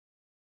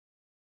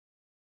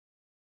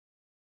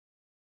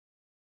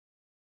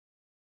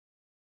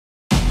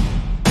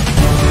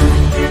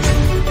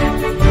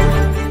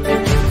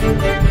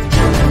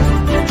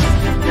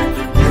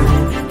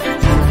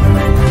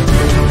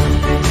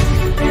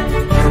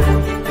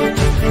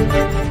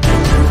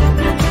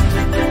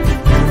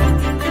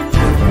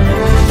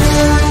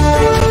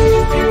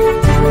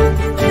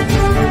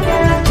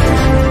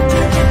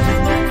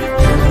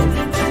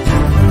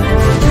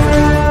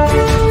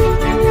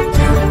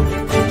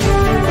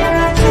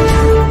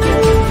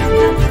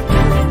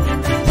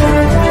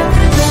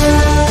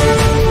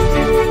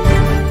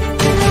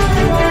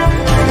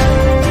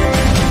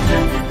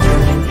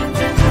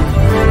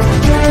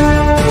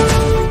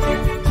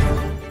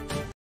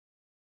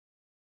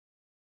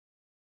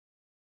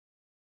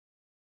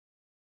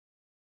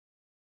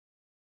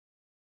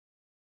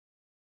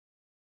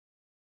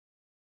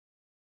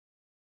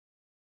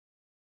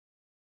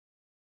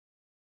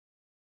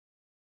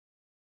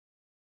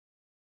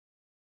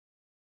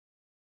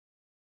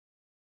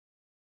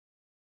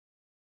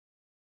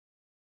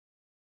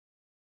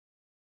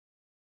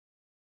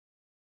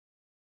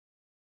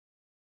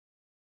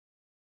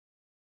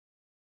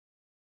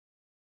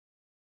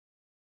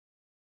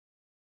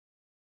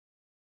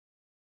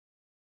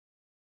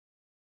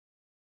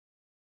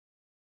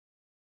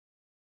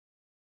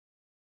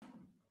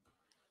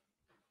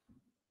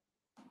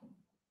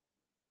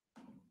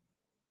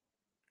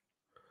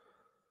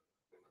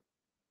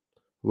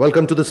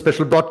Welcome to the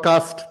special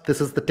broadcast. This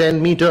is the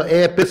 10-meter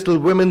air pistol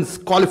women's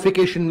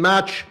qualification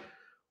match,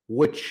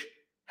 which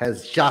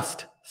has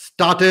just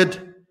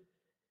started.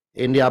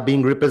 India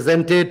being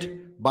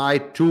represented by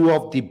two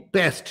of the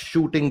best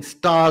shooting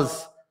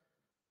stars,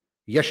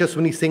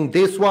 Yashaswini Singh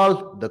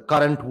Deswal, the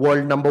current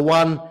world number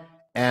one,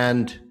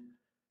 and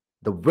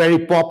the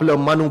very popular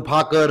Manu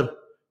Bhaker,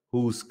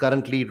 who's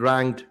currently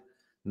ranked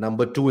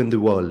number 2 in the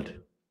world.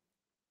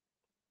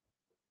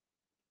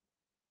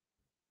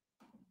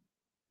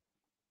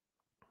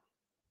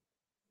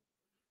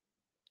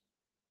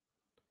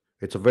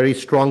 It's a very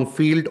strong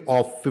field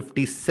of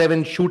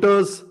 57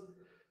 shooters.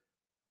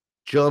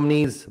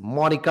 Germany's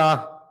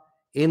Monika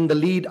in the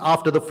lead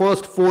after the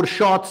first 4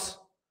 shots.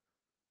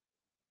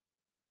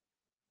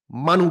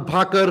 Manu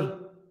Bhaker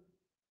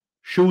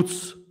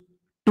shoots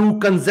 2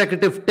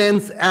 consecutive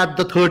 10s at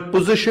the 3rd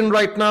position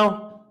right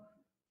now.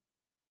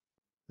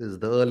 This is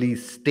the early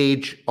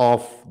stage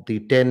of the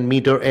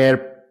 10-meter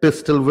air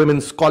pistol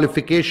women's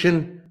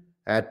qualification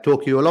at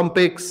Tokyo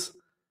Olympics.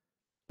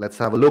 Let's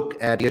have a look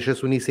at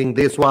Yashaswini Singh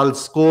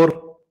Deswal's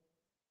score.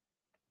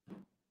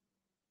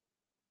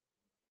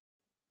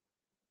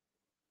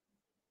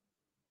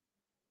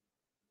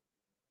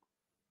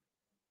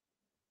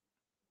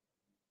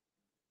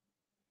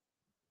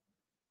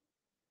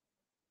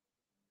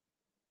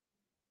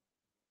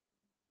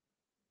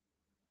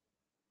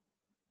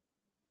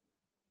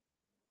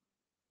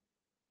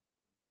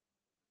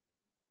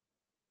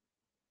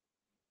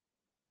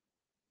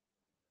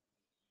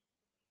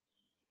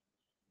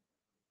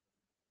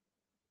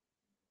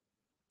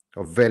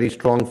 A very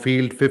strong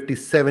field,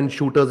 57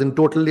 shooters in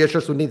total.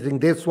 Yashaswini Singh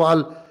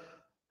Deswal,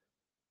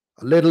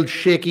 a little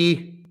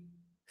shaky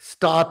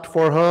start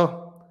for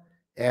her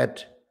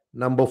at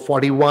number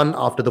 41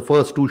 after the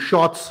first 2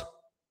 shots.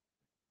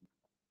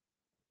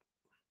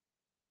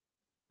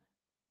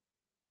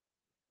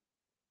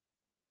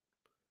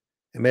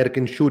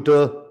 American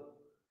shooter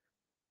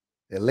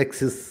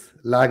Alexis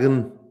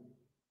Lagan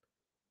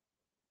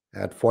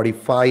at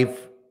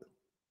 45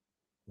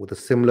 with a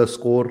similar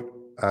score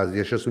as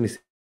Yashaswini Singh.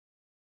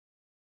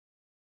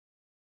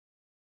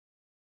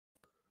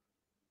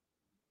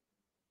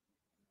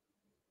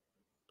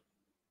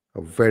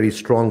 A very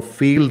strong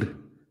field.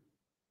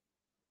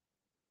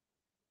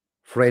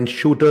 French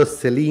shooter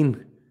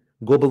Céline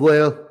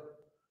Gobert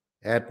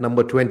at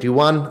number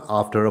 21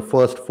 after her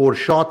first 4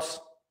 shots.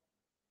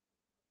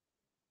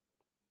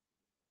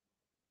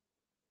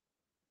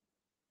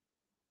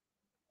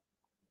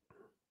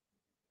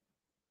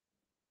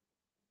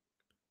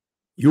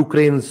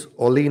 Ukraine's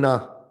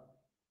Olena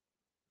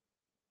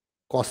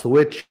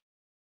Kosowicz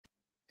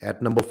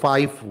at number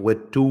 5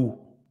 with 2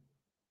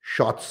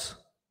 shots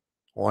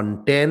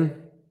on 10.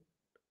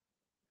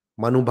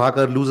 Manu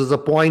Bhaker loses a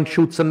point,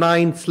 shoots a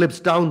 9, slips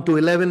down to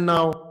 11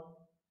 now.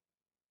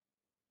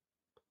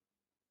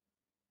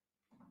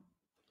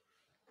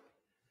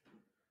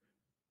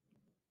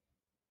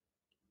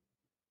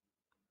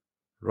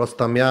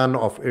 Rostamian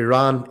of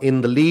Iran in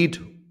the lead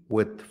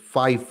with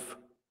 5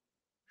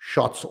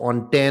 shots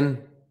on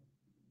 10,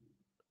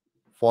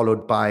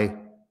 followed by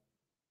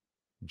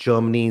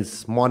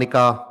Germany's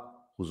Monika,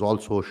 who's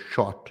also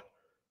shot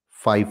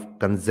 5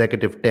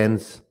 consecutive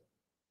 10s.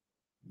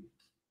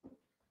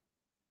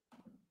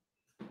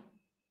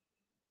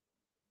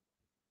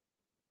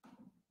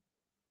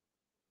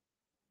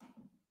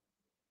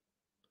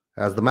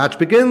 As the match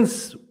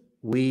begins,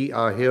 we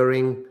are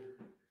hearing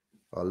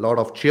a lot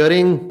of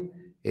cheering.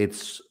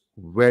 It's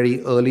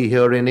very early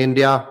here in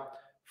India,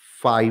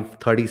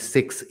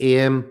 5:36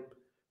 a.m.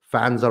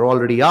 Fans are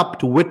already up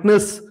to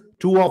witness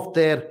 2 of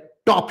their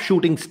top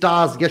shooting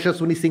stars,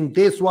 Yashaswini Singh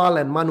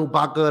Deswal and Manu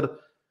Bhaker,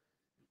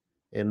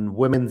 in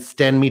women's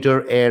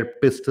 10-meter air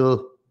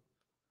pistol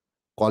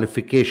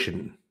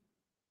qualification.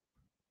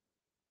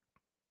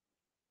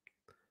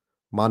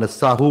 Manas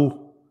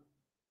Sahu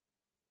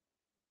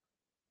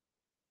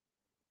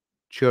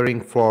cheering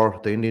for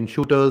the Indian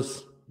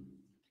shooters.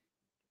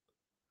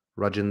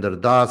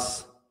 Rajinder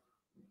Das.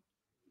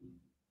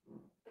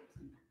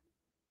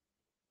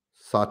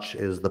 Such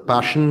is the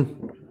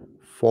passion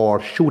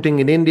for shooting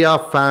in India.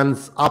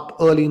 Fans up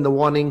early in the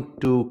morning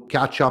to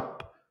catch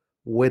up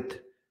with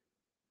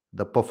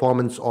the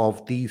performance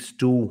of these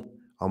 2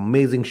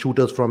 amazing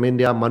shooters from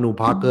India, Manu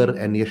Bhaker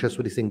and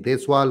Yashaswini Singh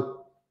Deswal.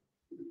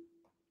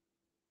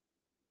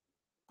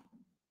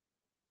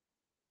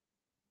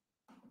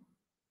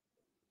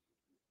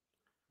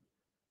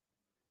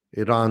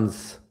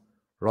 Iran's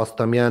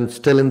Rostamian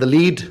still in the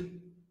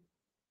lead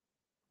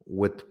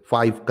with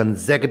 5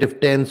 consecutive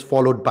 10s,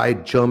 followed by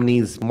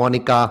Germany's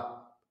Monika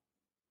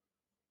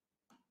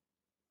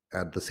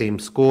at the same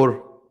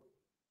score.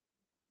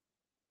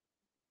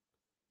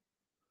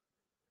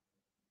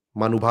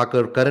 Manu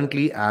Bhaker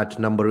currently at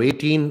number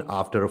 18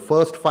 after her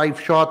first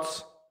 5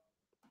 shots.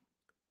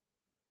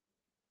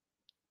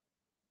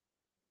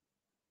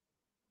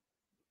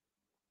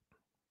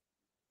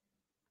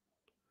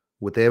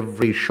 With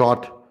every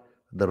shot,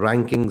 the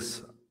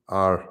rankings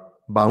are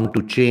bound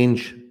to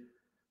change.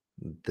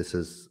 This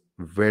is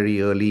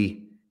very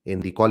early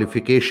in the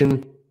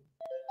qualification.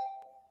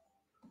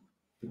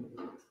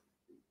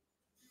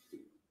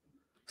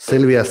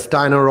 Sylvia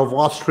Steiner of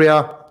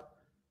Austria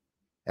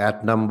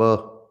at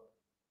number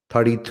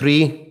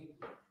 33.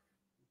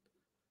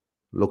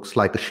 Looks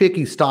like a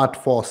shaky start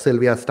for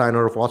Sylvia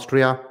Steiner of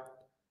Austria.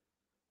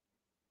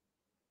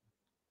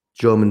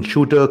 German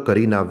shooter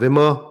Karina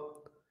Wimmer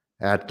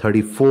at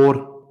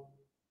 34.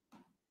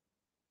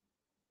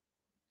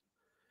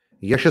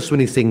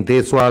 Yashaswini Singh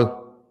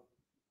Deswal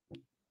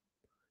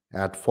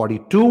at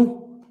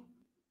 42.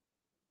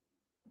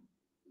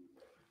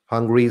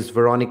 Hungary's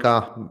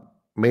Veronica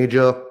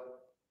Major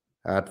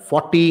at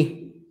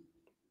 40.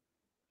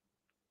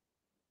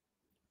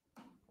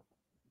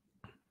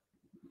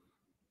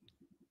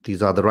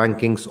 These are the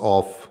rankings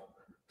of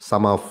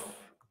some of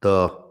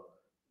the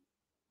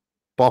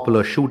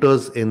popular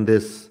shooters in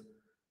this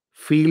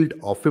field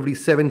of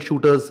 57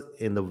 shooters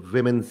in the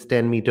women's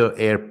 10-meter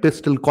air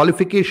pistol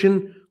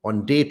qualification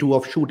on day 2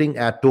 of shooting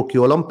at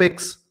Tokyo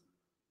Olympics.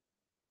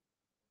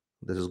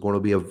 This is going to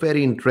be a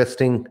very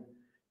interesting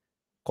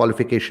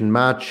qualification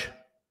match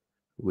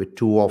with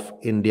two of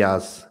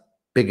India's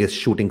biggest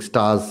shooting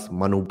stars,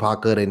 Manu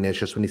Bhaker and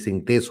Yashaswini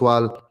Singh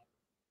Deswal.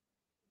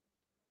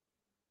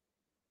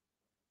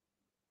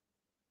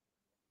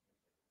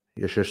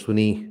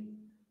 Yashaswini,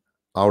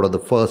 out of the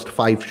first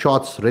 5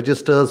 shots,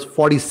 registers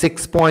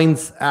 46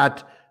 points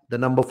at the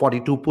number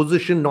 42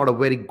 position. Not a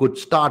very good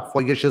start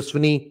for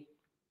Yashaswini.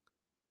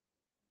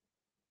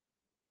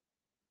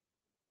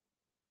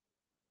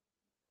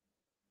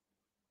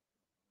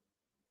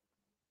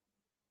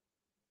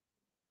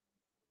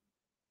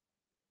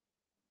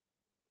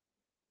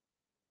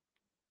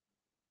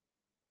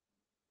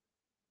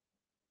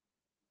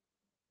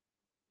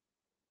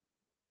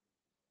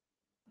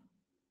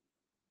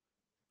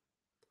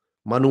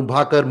 Manu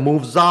Bhaker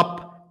moves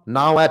up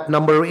now at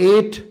number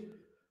 8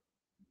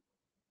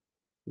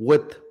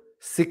 with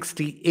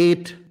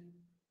 68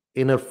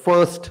 in her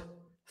first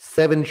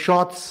 7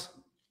 shots.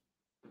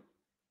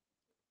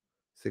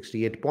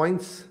 68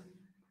 points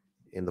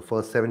in the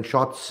first 7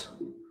 shots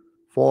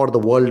for the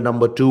world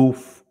number 2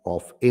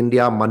 of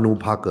India, Manu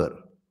Bhaker.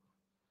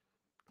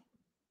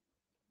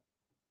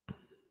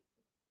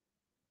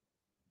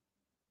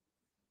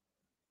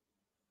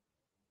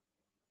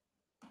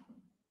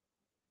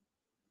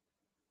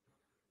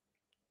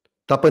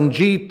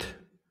 Tapanjeet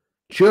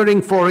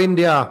cheering for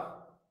India.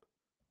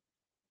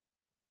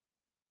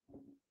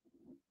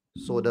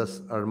 So does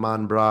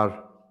Arman Brar,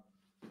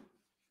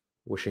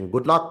 wishing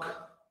good luck.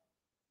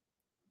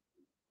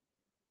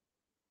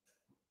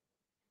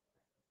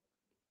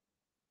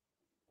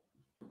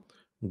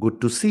 Good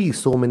to see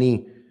so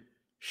many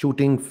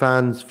shooting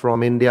fans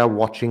from India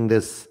watching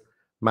this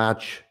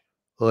match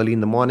early in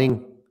the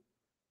morning.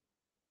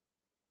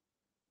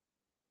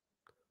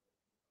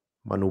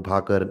 Manu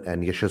Bhaker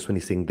and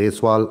Yashaswini Singh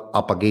Deswal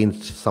up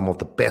against some of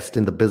the best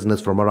in the business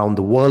from around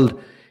the world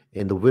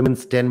in the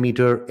women's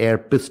 10-meter air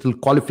pistol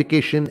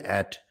qualification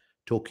at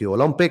Tokyo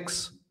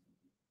Olympics.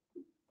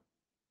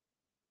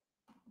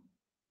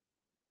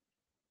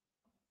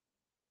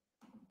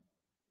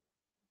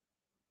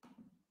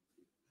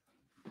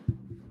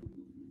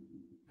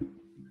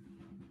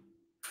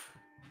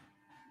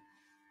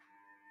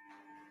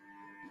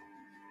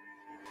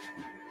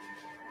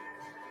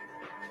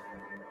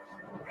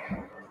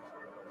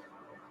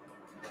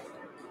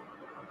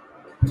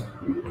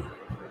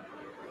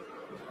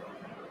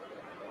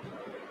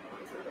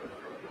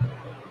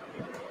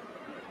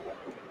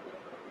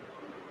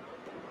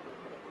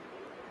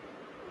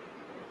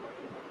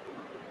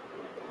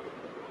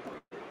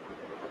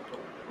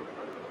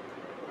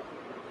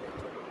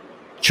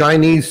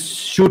 Chinese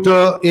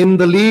shooter in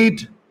the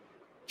lead.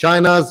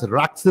 China's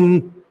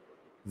Raxin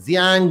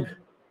Zhang,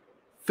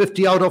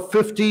 50 out of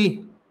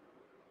 50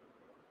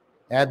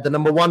 at the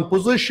number 1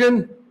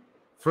 position.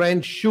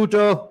 French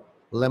shooter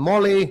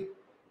Lemole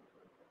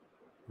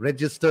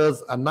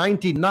registers a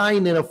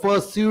 99 in her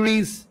first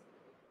series.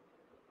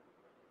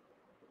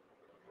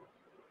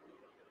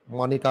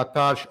 Monika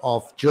Kasch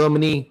of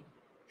Germany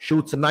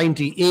shoots a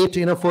 98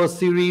 in her first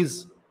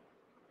series.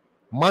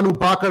 Manu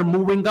Bhaker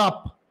moving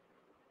up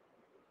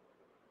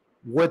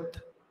with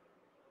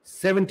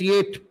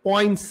 78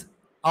 points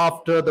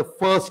after the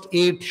first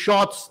 8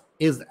 shots,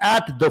 is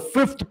at the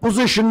 5th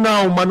position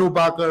now. Manu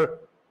Bhaker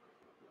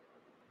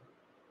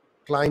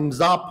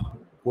climbs up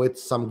with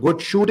some good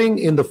shooting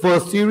in the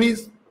first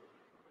series.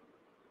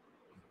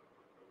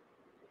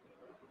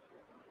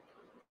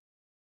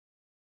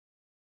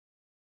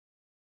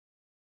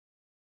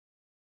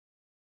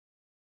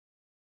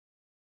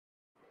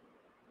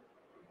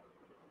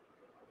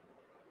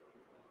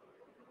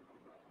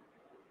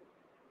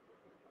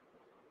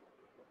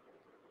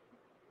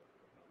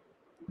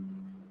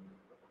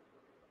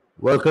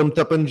 Welcome,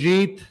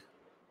 Tapanjeet.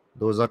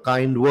 Those are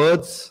kind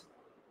words.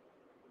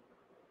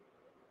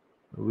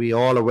 We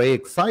all are very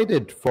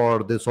excited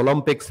for this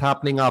Olympics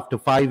happening after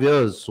 5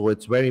 years. So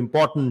it's very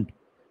important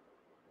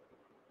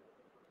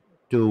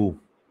to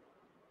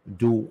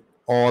do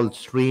all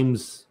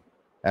streams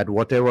at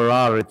whatever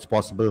hour it's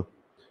possible.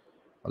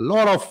 A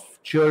lot of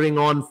cheering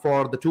on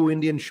for the two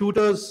Indian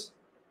shooters.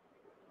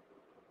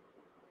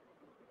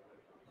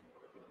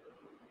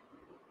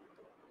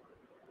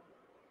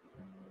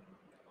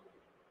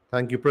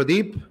 Thank you,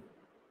 Pradeep.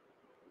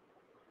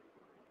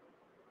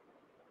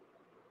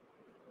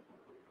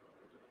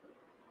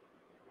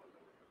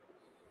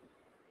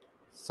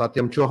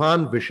 Satyam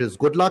Chauhan wishes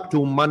good luck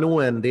to Manu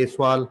and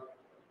Deswal.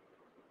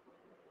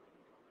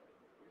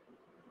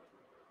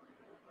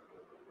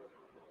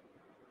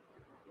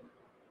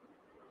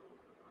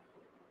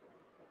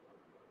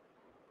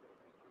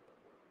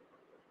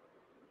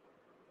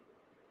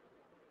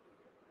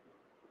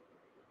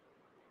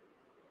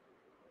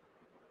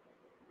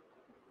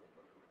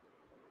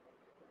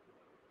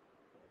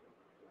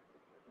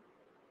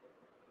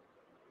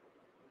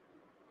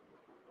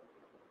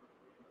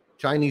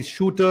 Chinese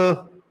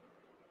shooter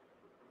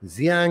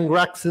Zhang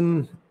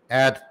Raxin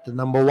at the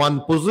number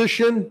 1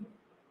 position.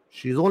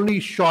 She's only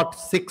shot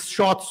 6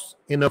 shots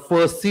in her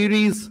first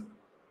series.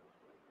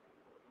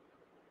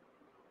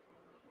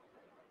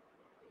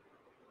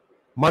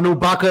 Manu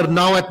Bhaker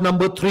now at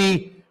number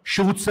 3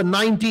 shoots a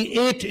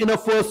 98 in her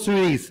first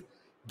series.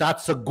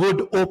 That's a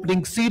good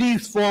opening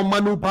series for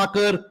Manu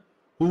Bhaker,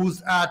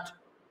 who's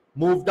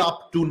moved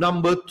up to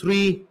number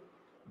 3,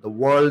 the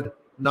world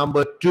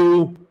number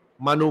 2,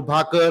 Manu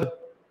Bhaker.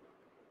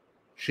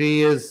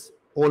 She is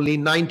only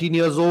 19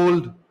 years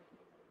old,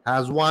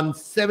 has won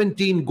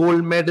 17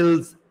 gold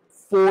medals,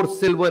 4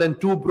 silver and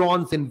 2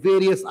 bronze in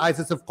various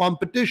ISSF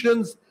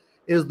competitions,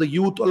 is the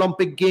Youth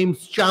Olympic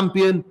Games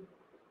champion.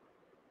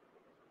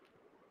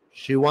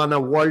 She won a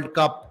World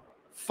Cup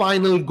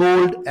final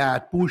gold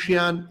at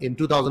Pushian in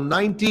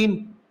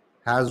 2019,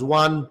 has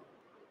won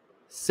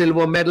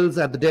silver medals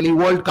at the Delhi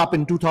World Cup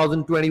in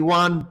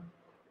 2021,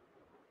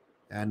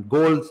 and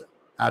golds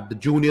at the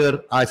Junior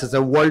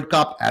ISSF World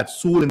Cup at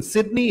Seoul in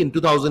Sydney in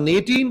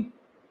 2018.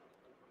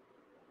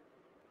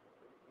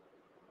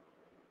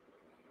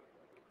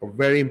 A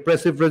very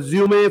impressive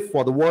resume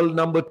for the world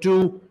number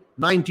 2,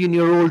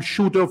 19-year-old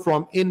shooter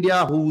from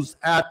India, who's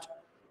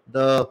at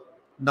the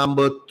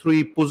number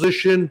 3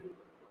 position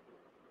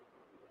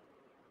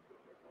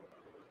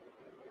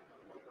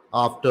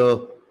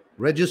after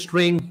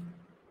registering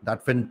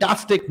that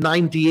fantastic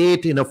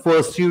 98 in her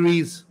first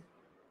series.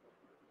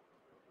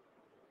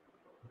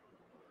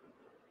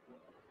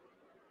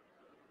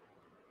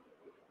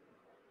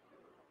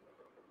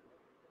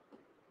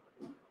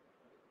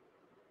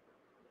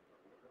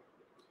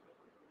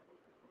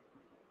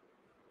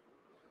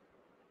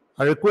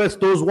 I request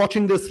those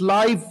watching this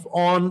live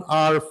on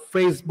our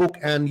Facebook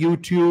and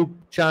YouTube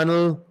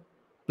channel,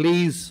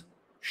 please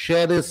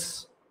share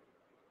this.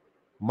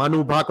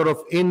 Manu Bhaker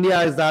of India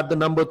is at the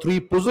number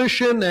 3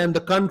 position, and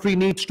the country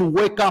needs to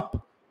wake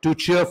up to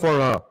cheer for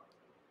her.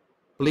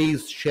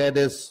 Please share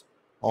this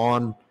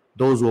on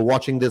those who are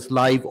watching this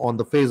live on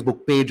the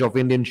Facebook page of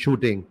Indian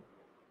Shooting.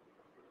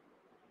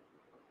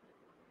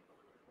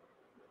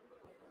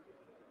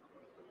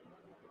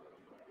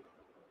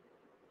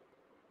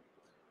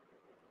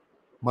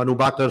 Manu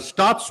Bhaker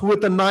starts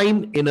with a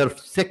 9 in her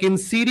second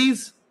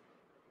series,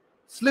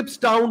 slips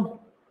down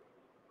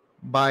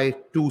by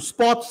 2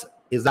 spots,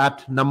 is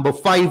at number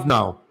 5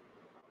 now.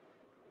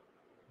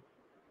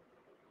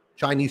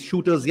 Chinese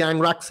shooter Zhang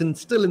Raxin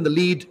still in the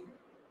lead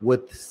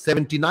with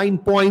 79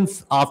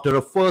 points after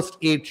her first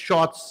 8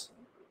 shots.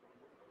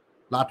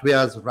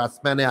 Latvia's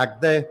Rasmane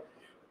Agde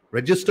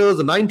registers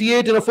a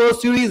 98 in her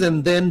first series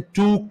and then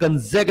 2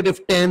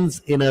 consecutive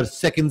 10s in her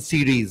second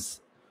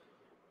series.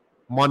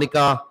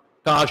 Monika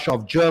Kasch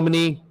of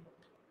Germany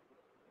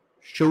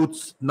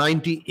shoots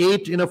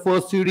 98 in her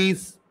first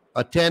series,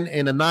 a 10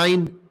 and a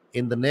 9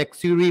 in the next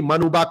series.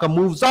 Manu Bhaker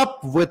moves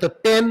up with a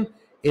 10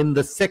 in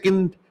the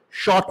second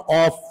shot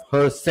of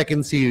her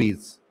second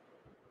series.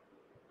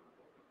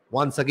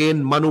 Once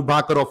again, Manu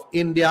Bhaker of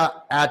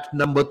India at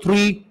number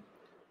 3.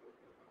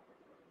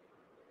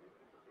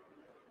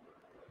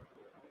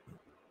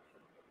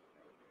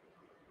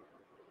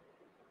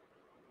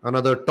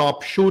 Another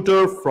top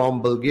shooter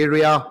from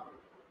Bulgaria.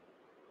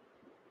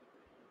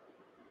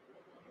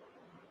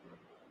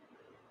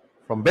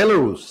 From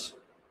Belarus,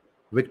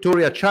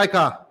 Victoria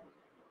Chaika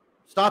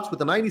starts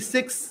with a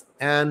 96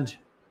 and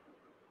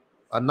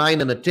a 9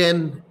 and a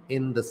 10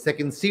 in the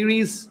second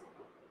series.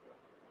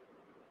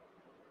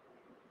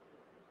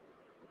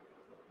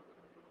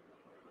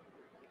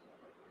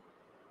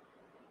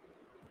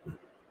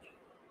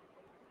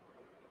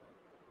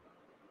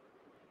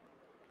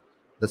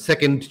 The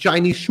second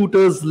Chinese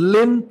shooter's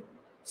Lin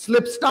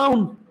slips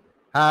down,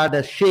 had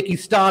a shaky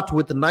start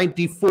with a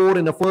 94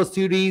 in the first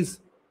series.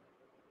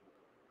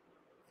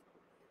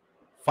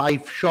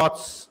 5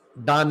 shots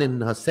done in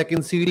her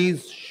second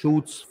series,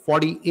 shoots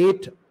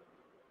 48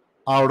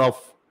 out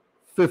of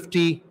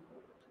 50,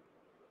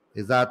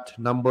 is at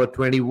number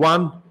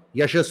 21.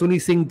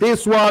 Yashaswini Singh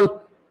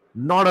Deswal,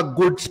 not a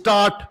good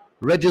start,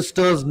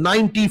 registers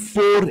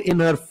 94 in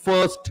her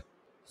first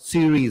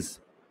series.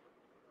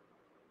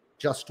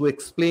 Just to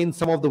explain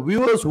some of the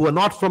viewers who are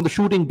not from the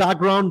shooting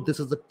background, this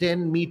is a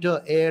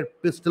 10-meter air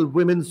pistol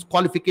women's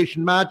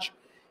qualification match.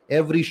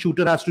 Every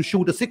shooter has to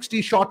shoot a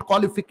 60-shot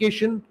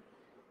qualification,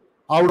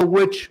 out of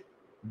which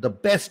the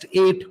best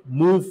 8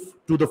 move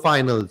to the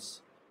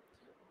finals.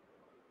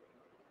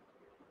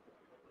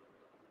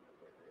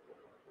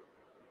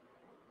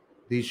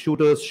 These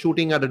shooters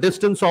shooting at a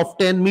distance of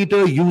 10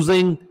 meters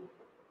using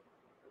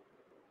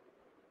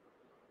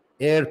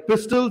air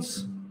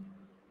pistols.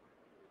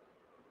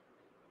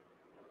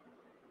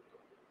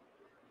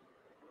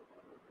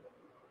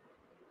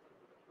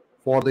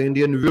 For the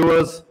Indian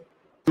viewers,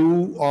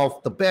 2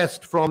 of the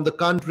best from the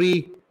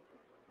country,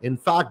 in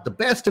fact the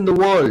best in the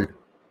world.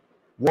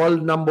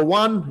 World number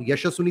 1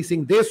 Yashaswini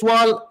Singh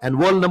Deswal and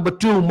world number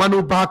 2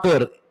 Manu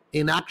Bhaker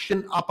in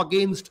action up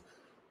against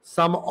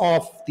some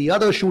of the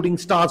other shooting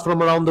stars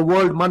from around the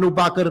world. Manu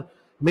Bhaker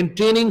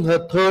maintaining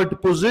her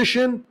 3rd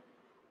position,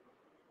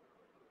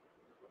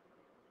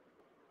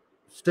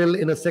 still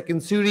in a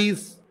second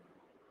series.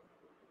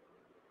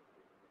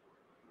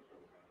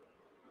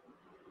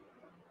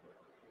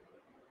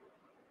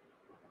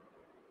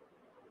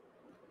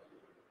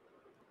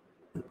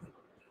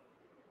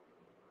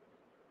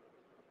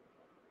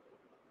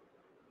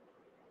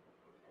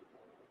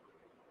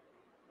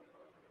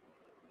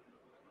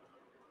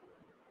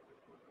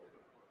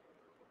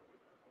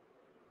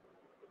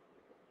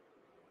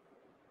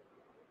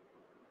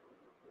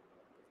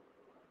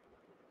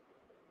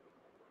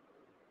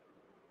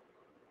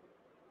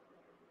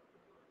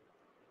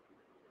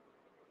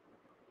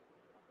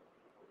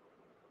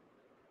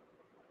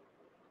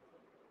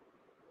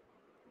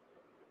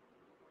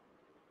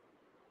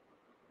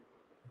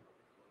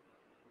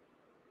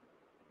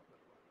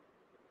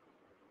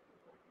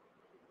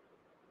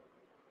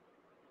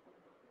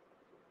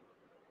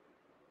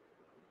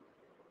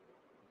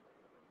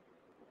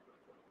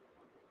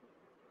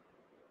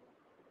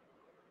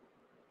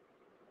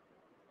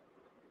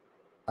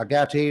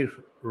 Agate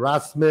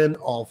Rasmin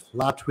of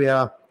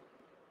Latvia,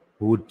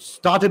 who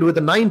started with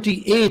a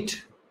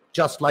 98,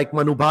 just like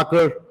Manu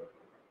Bhaker,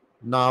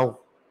 now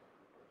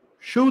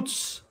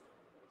shoots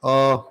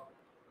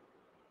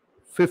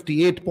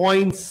 58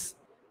 points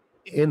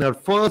in her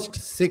first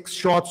 6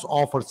 shots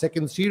of her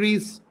second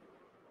series.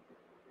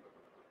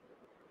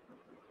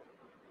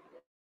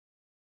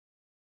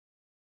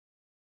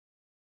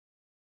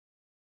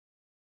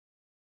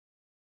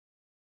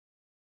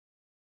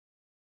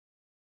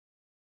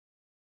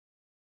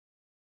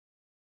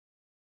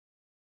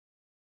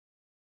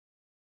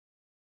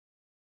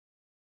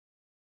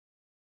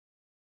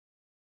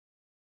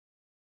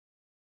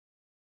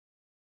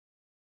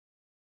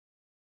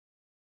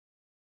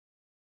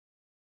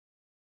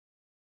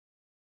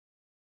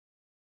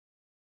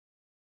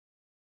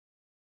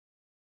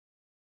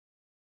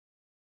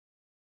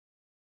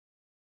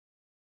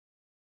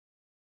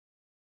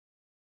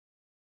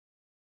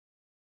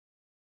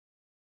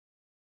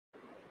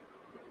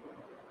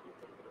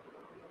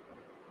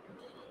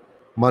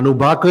 Manu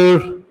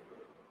Bhaker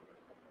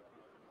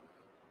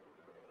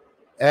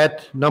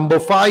at number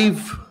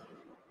 5.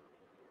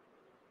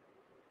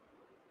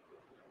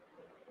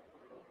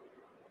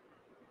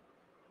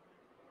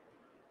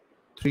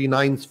 Three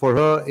nines for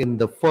her in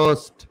the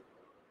first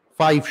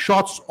 5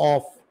 shots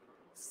of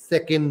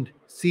second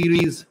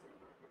series.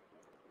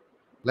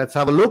 Let's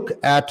have a look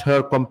at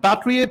her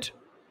compatriot,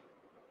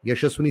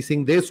 Yashaswini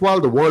Singh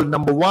Deswal, the world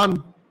number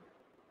 1,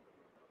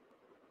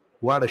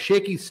 who had a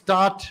shaky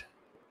start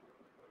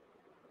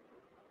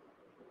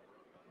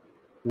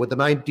with a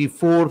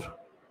 94.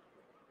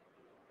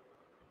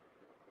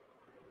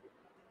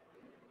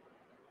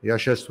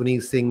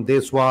 Yashaswini Singh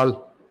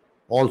Deswal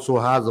also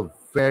has a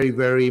very,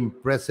 very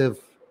impressive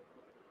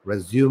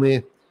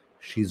resume.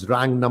 She's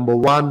ranked number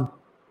 1.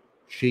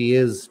 She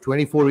is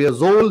 24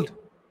 years old,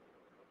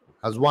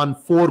 has won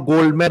 4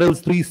 gold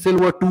medals, 3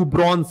 silver, 2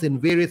 bronze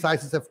in various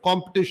ISSF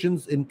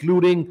competitions,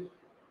 including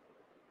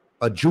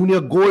a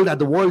junior gold at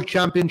the World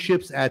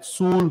Championships at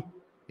Seoul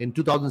in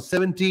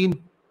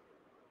 2017,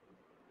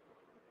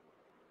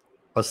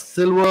 a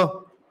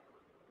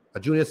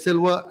junior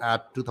silver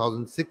at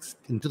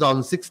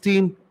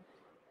 2016,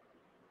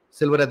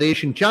 silver at the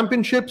Asian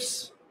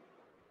Championships,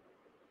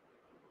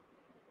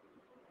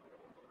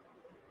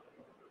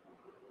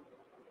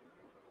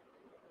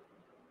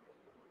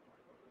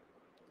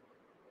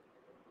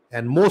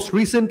 and most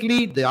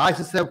recently the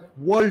ISSF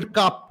World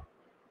Cup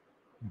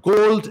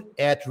gold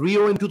at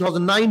Rio in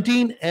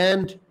 2019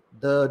 and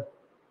the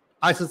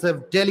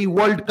ISSF Delhi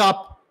World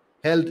Cup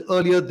held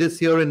earlier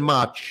this year in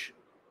March.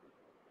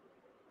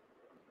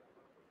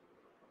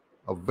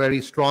 A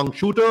very strong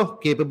shooter,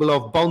 capable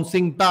of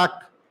bouncing back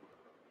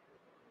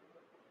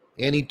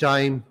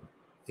anytime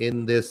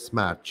in this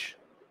match.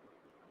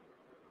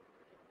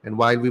 And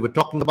while we were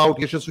talking about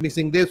Yashaswini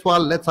Singh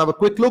Deswal, let's have a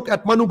quick look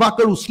at Manu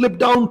Bhaker, who slipped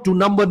down to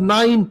number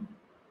 9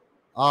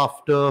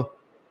 after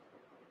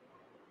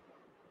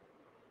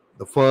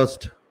the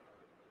first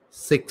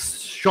 6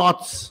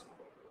 shots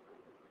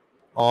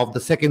of the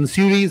second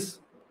series.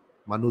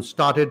 Manu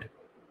started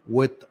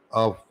with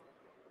a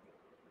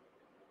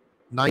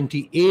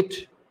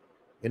 98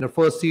 in her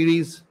first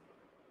series.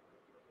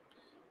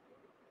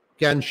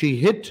 Can she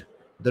hit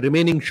the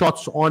remaining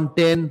shots on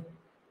 10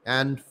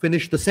 and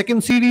finish the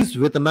second series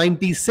with a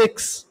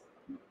 96.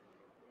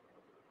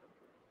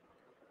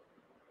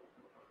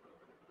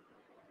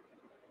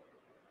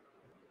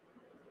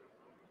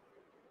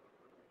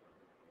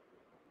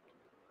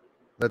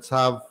 Let's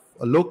have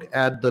a look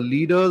at the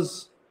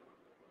leaders.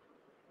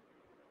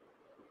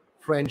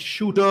 French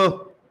shooter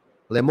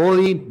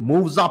Lemoli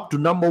moves up to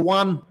number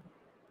 1.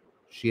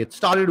 She had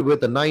started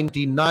with a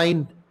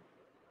 99.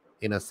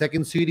 In a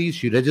second series,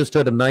 she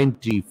registered a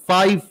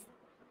 95.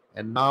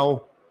 And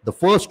now the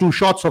first two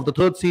shots of the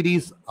third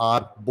series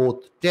are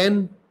both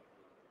 10.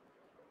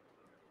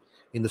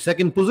 In the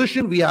second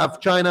position, we have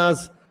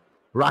China's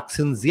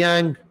Raxin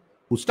Xiang,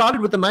 who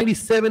started with a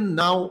 97,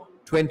 now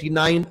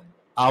 29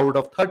 out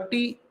of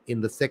 30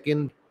 in the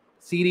second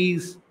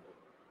series.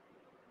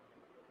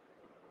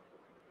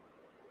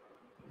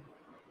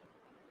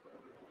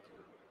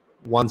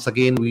 Once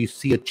again, we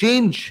see a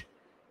change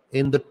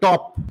in the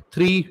top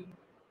 3.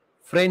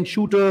 French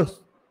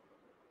shooters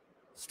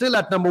still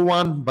at number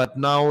 1, but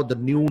now the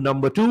new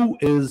number 2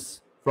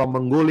 is from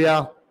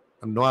Mongolia,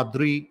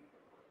 Anudari,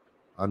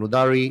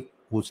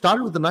 who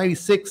started with a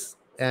 96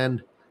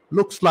 and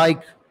looks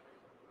like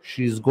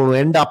she's going to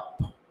end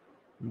up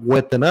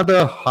with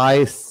another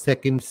high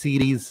second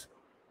series,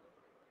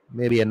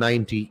 maybe a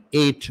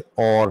 98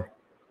 or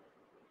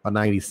a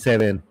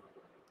 97.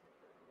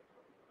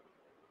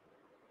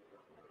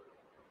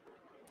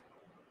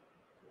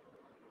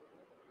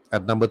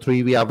 At number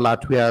 3, we have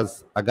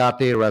Latvia's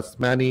Agate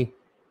Rasmani.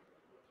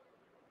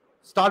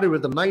 Started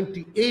with a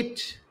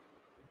 98.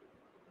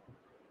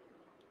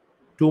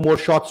 2 more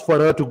shots for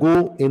her to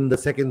go in the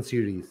second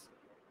series.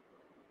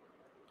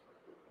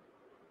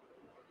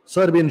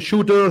 Serbian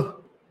shooter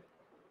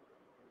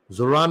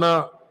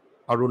Zorana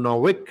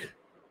Arunovic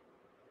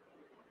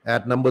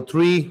at number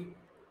 3.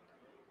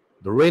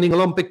 The reigning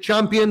Olympic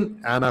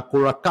champion Anna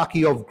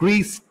Kourakaki of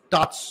Greece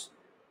starts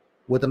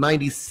with a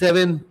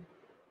 97.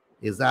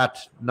 Is at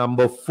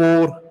number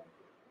 4.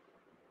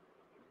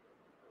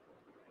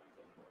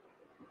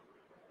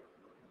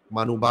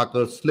 Manu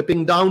Bhaker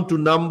slipping down to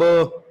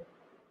number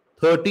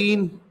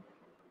 13.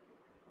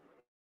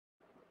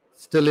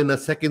 Still in a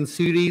second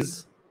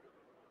series.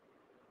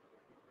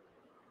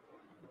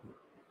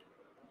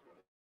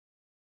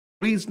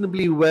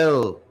 Reasonably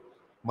well.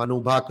 Manu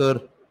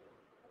Bhaker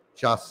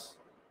just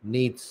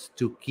needs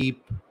to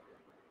keep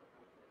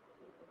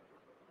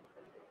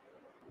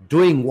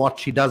doing what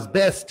she does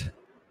best,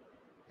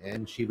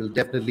 and she will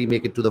definitely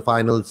make it to the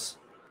finals.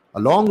 A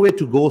long way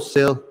to go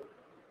still.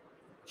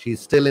 She's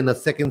still in a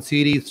second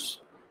series.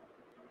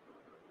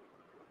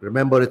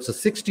 Remember, it's a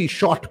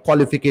 60-shot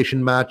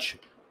qualification match.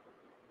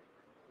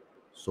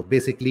 So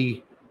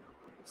basically,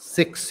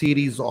 6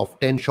 series of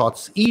 10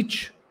 shots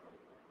each.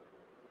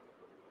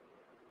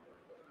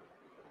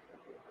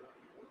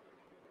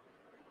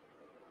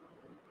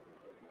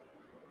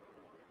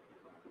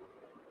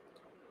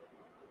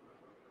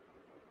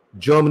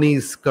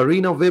 Germany's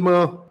Karina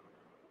Wimmer,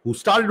 who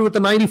started with a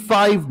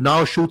 95,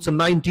 now shoots a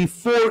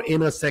 94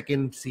 in a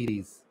second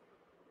series.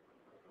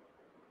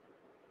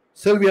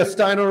 Sylvia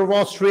Steiner of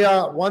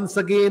Austria, once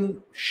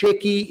again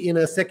shaky in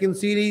a second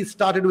series,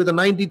 started with a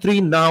 93,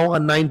 now a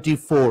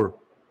 94.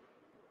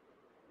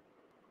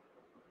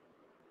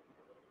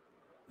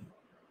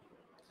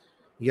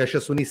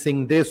 Yashaswini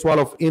Singh Deswal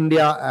of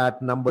India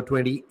at number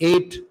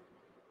 28.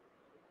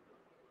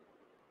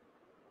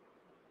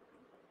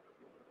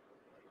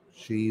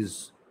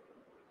 She's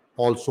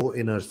also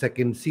in her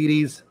second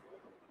series.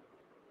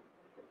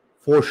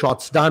 4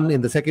 shots done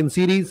in the second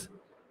series.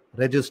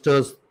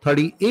 Registers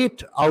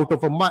 38 out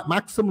of a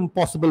maximum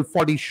possible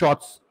 40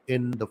 shots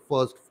in the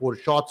first 4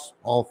 shots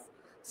of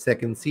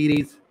second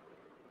series.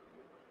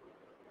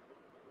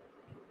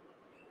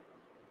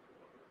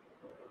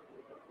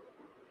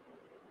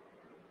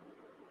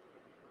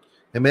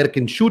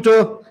 American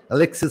shooter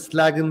Alexis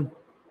Lagan,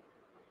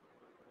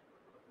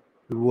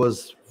 who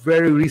was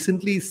very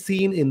recently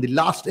seen in the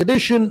last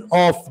edition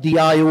of the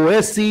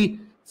IOSC,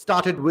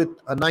 started with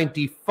a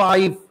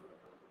 95,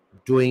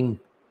 doing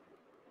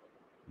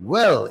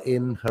well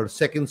in her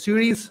second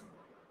series.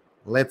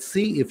 Let's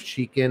see if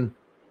she can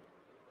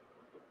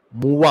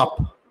move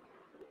up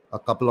a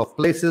couple of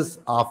places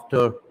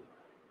after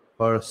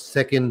her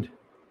second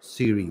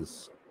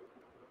series.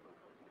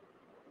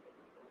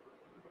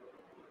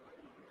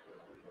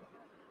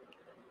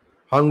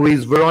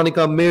 Hungary's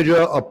Veronica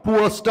Major, a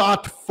poor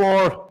start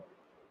for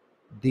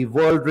the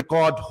world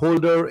record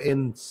holder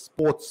in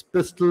sports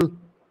pistol.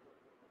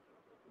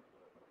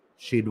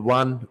 She'd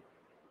won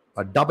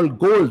a double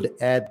gold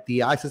at the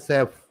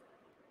ISSF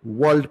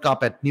World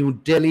Cup at New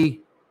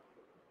Delhi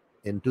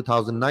in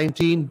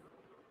 2019.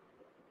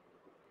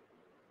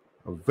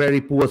 A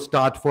very poor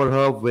start for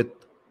her with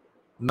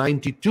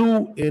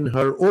 92 in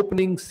her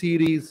opening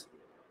series.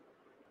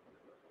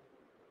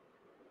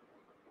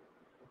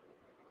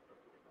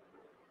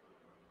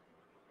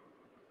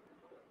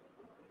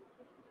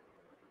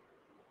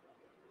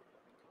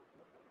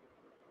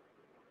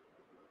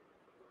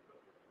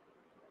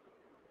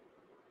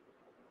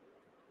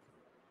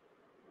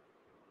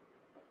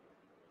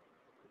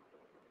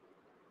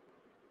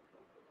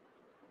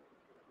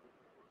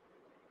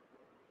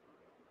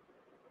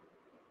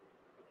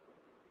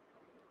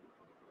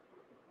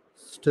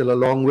 Still a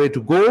long way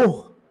to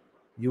go.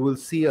 You will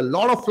see a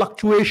lot of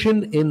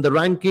fluctuation in the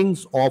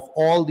rankings of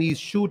all these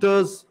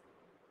shooters.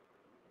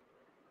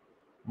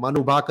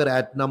 Manu Bhaker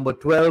at number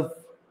 12.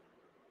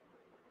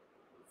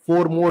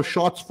 4 more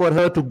shots for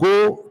her to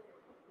go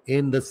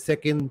in the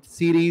second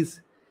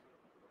series.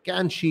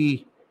 Can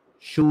she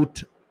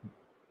shoot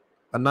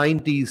a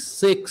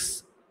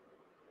 96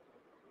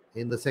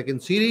 in the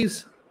second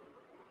series?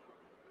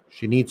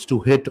 She needs to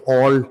hit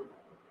all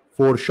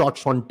 4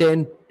 shots on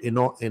 10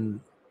 in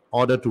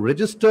order to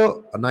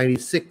register a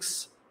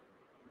 96.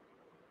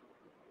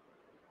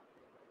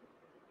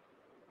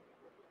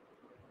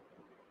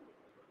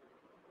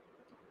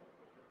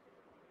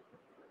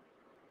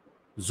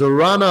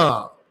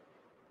 Zorana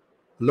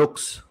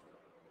looks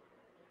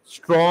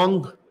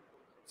strong.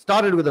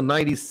 Started with a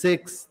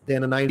 96,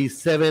 then a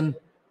 97.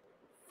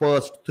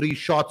 First 3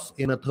 shots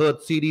in a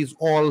third series,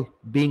 all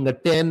being a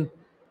 10.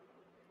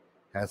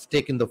 Has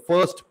taken the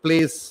first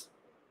place.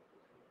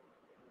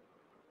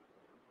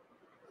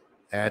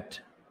 At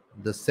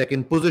the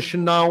second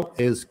position now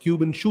is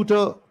Cuban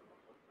shooter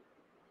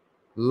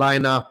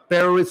Lina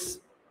Paris,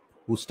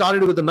 who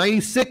started with a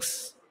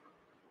 96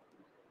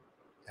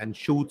 and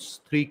shoots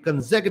 3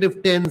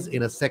 consecutive 10s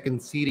in a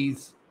second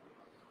series.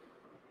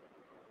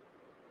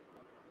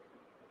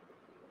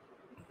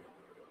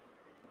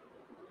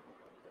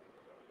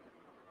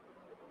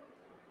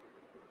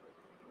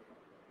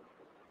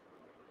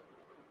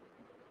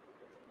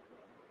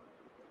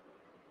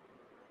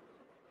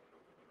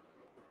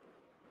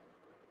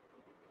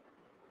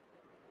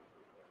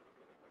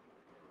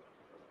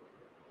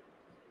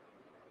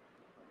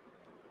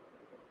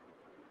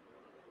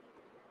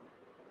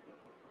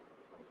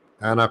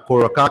 Anna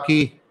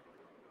Korakaki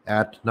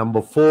at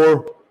number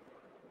 4.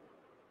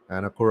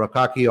 Anna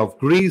Korakaki of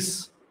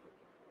Greece,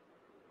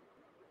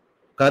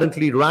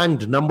 currently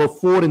ranked number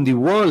 4 in the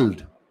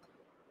world.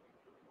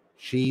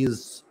 She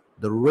is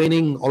the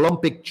reigning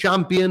Olympic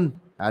champion,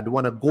 had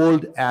won a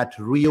gold at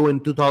Rio in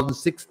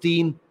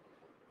 2016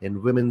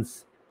 in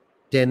women's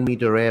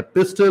 10-meter air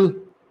pistol.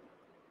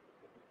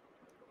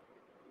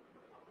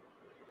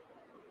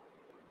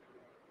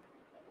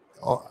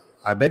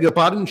 I beg your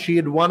pardon, she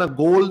had won a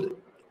gold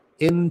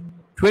in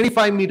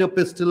 25-meter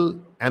pistol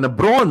and a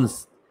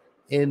bronze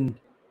in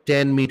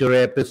 10-meter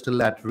air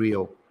pistol at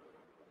Rio.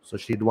 So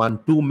she'd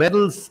won 2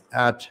 medals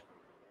at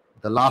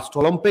the last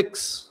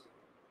Olympics.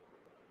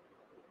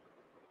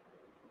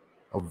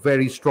 A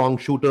very strong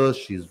shooter.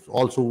 She's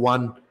also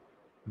won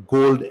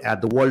gold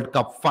at the World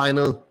Cup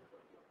final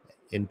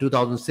in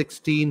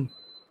 2016.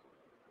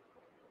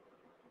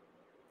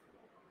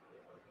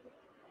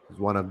 She's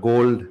won a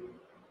gold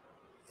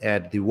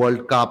at the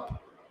World Cup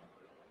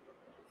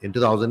in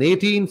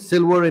 2018,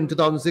 silver in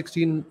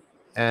 2016,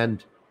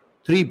 and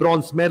 3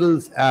 bronze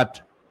medals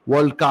at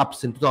World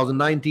Cups in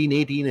 2019,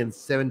 18, and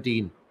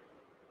 17.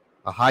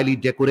 A highly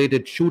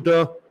decorated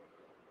shooter,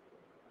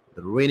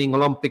 the reigning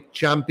Olympic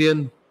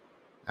champion,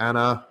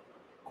 Anna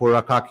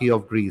Korakaki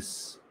of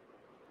Greece.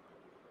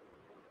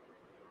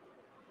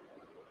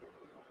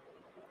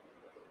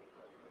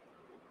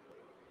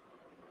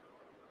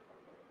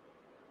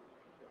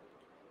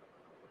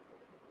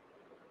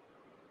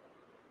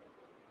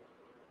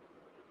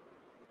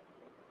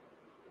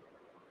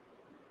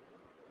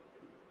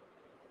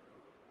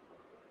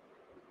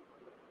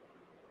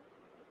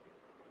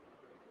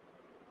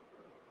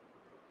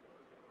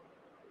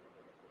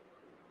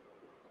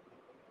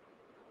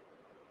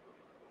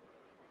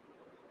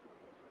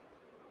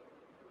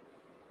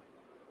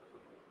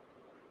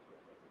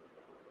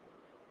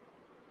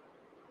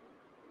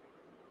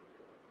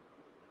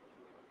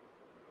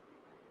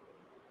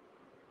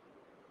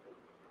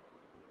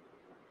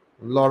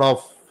 A lot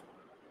of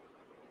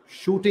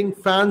shooting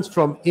fans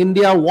from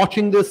India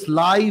watching this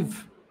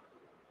live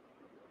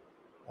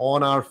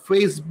on our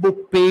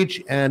Facebook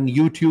page and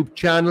YouTube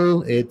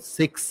channel. It's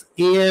 6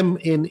 a.m.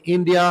 in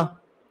India.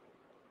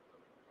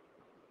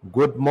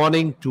 Good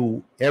morning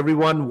to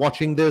everyone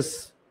watching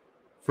this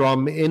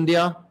from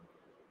India.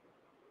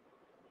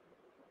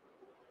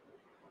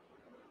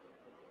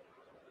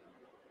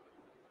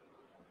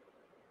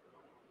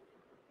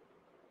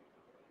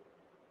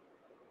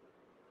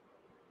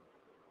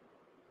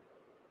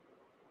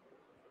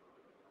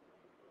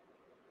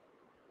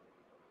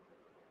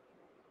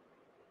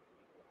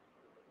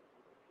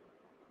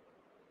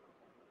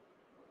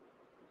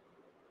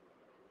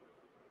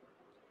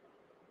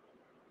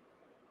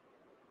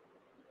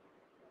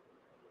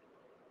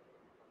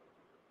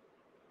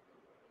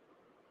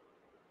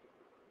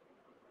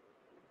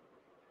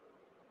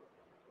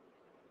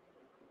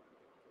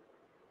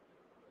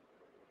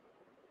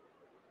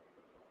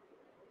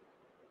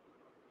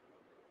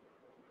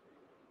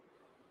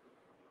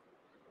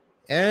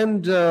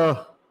 And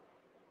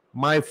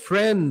my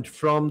friend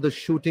from the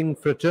shooting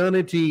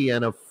fraternity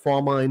and a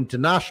former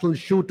international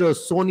shooter,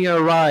 Sonia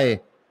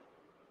Rai.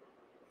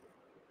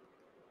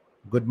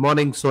 Good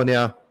morning,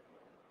 Sonia.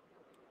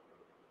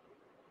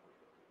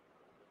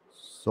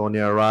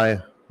 Sonia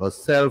Rai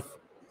herself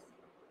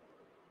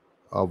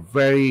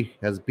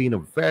has been a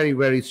very,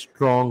 very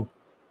strong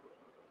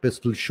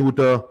pistol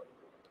shooter.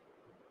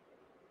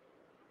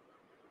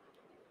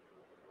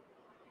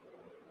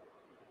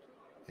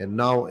 And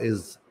now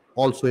is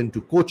also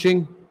into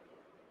coaching.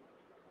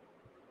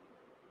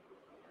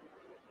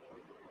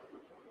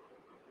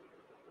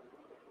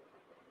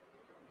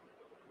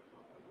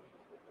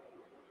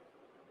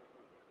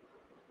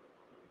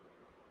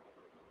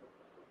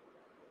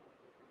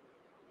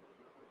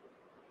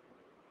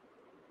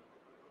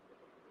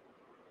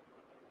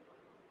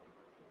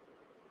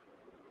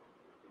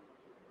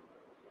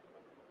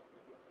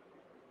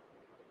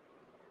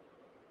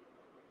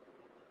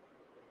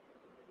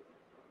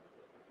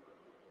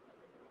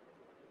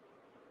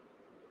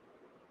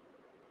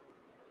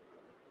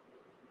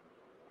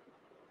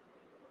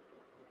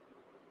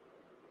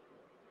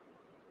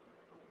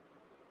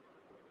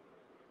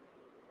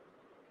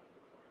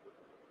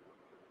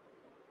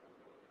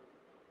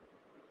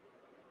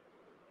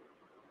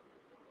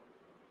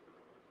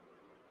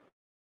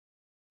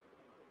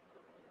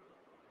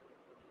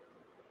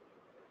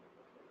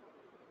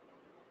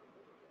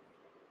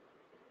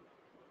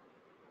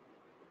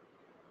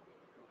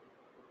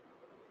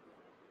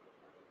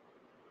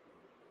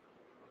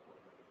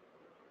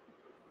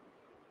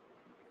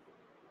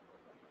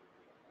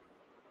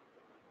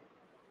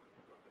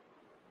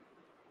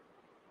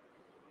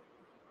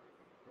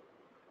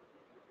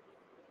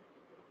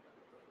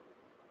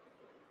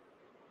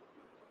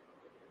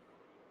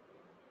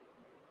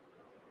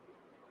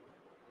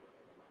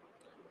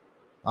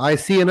 I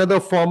see another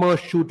former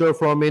shooter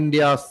from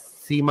India,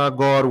 Seema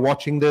Gaur,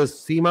 watching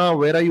this. Seema,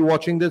 where are you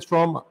watching this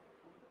from?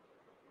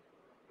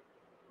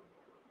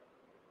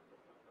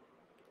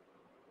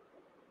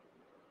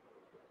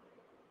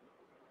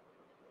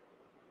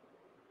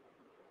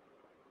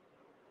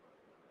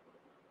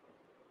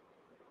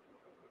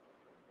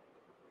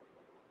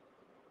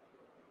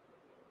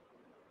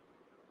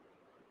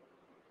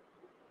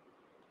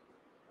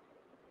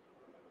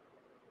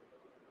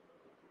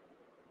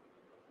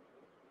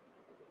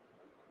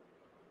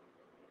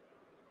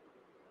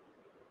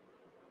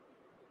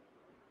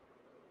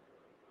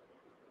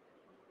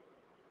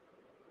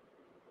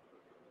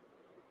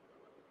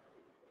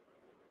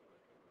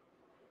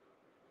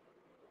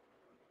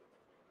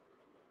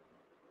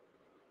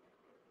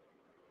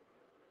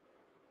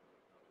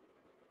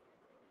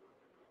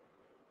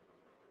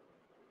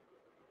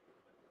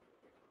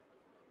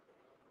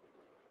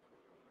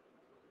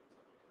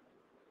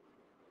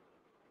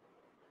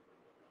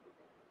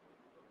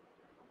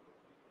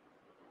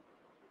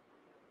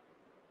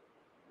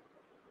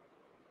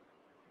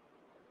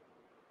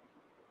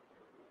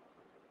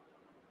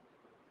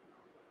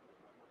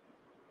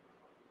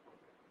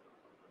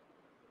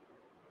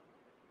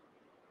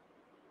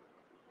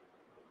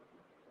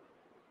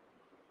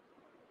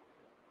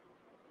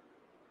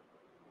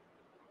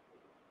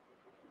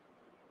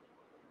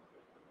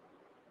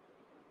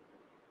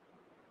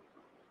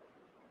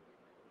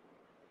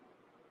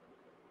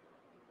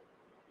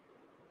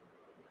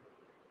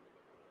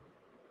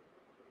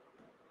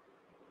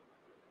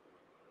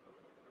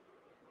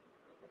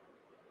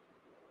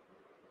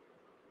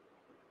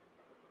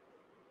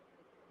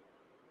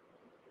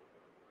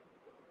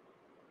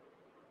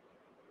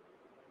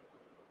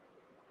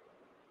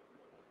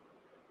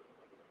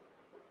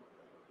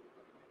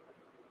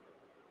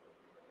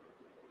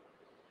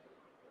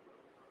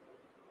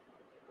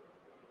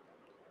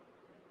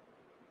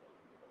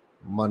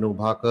 Manu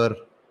Bhakar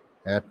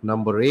at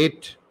number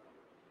 8.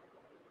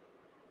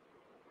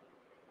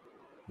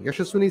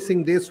 Yashaswini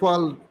Singh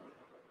Deswal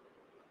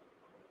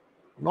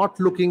not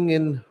looking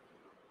in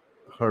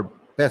her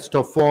best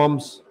of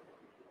forms.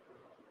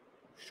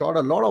 Shot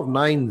a lot of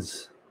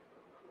 9s.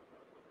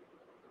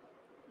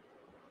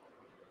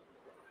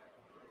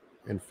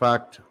 In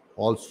fact,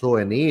 also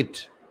an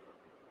 8.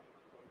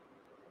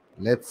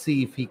 Let's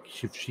see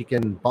if she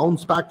can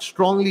bounce back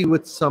strongly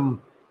with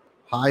some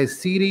high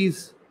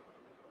series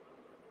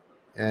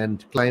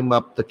and climb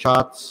up the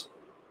charts.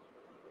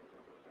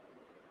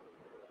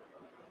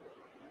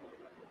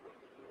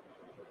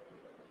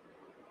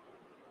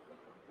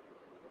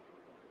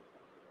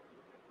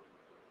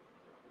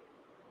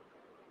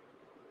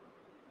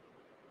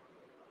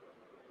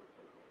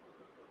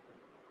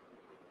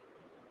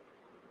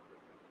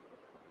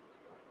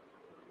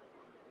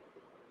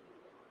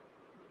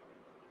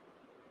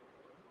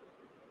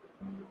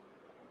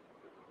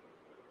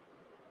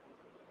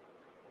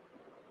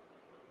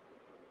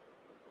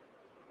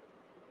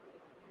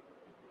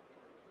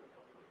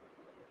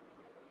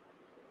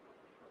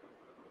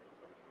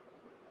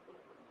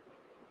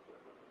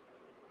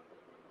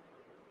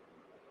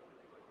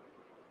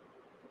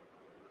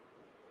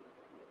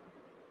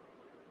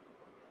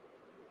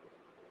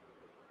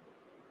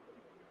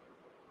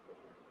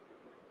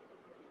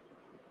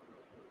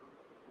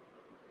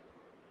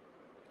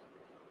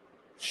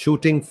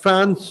 Shooting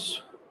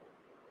fans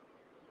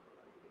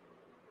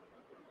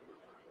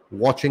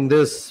watching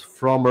this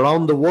from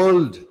around the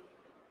world,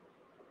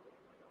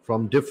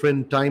 from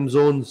different time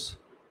zones.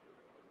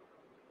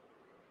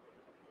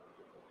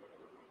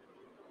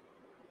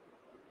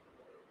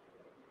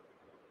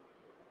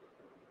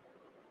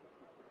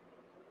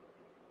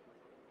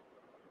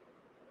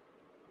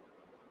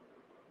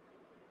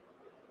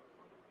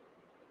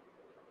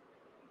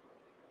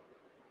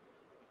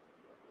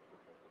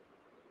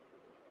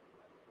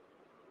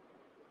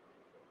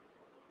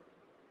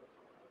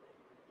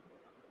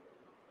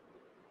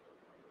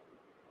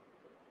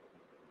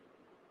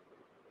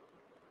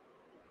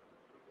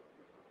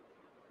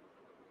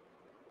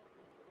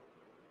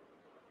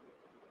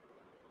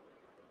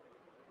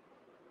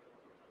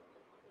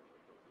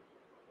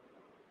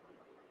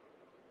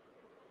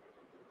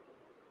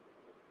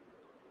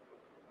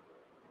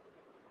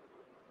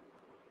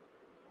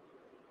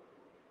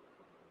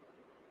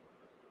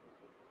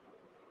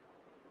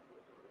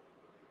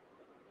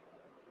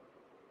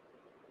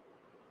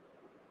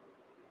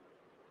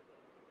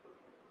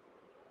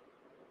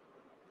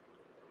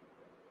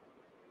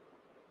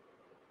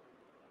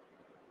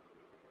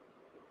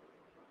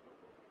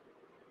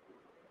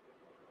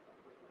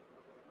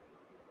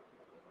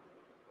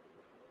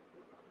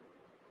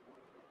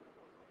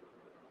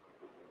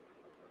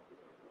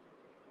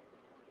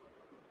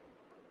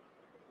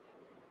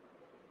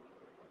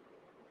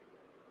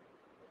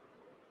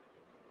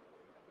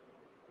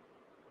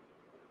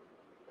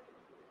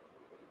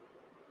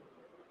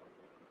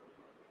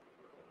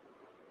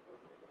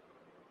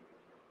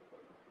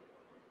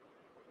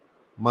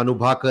 Manu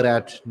Bhaker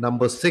at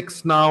number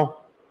 6 now.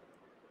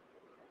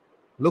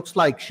 Looks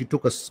like she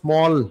took a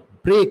small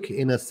break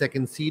in her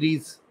second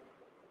series.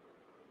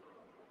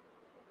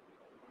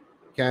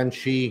 Can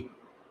she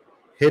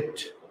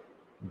hit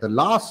the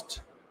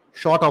last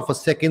shot of a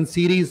second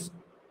series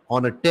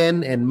on a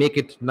 10 and make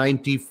it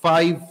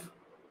 95?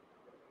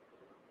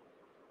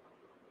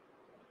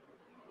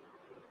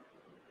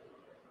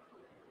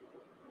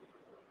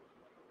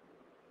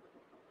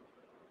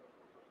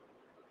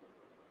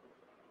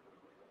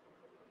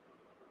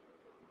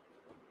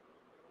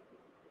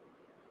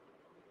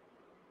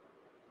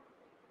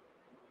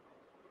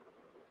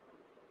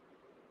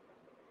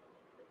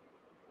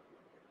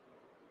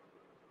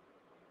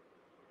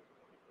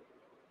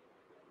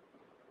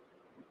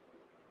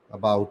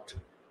 About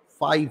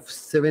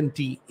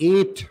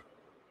 578.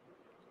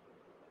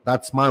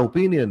 That's my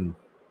opinion.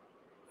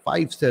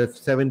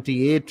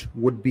 578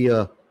 would be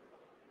a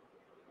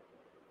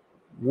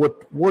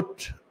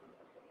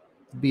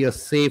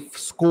safe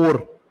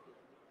score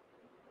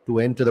to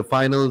enter the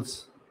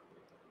finals,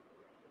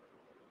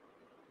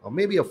 or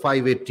maybe a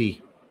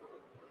 580.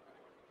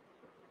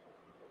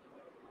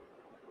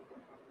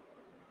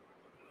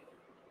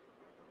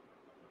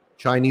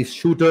 Chinese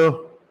shooter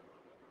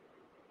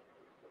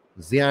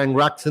Zhang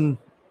Raxin,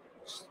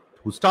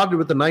 who started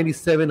with a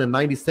 97 and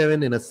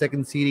 97 in a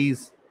second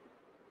series,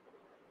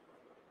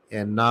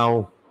 and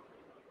now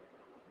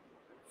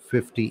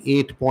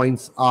 58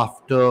 points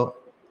after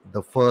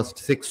the first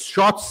 6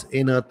 shots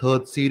in her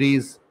third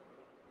series,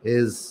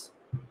 is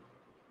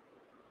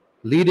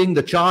leading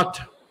the chart.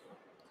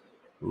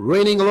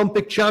 Reigning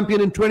Olympic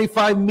champion in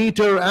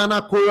 25-meter,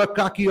 Anna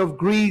Korakaki of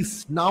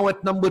Greece, now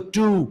at number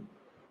 2.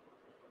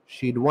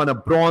 She'd won a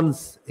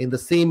bronze in the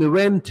same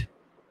event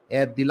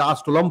at the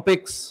last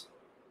Olympics.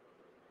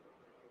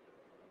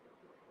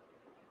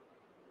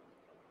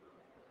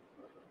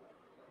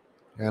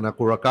 Anna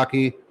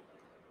Korakaki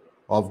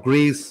of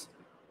Greece,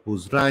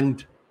 who's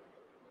ranked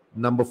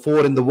number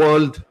 4 in the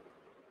world.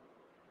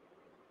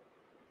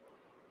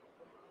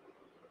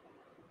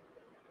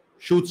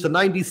 Shoots a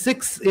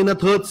 96 in a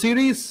third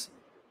series,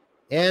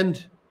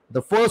 and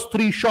the first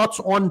 3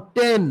 shots on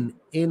 10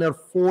 in her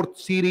fourth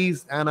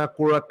series. Anna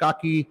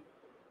Korakaki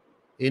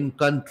in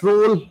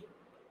control,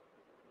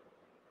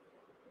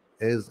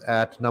 is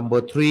at number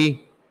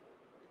 3.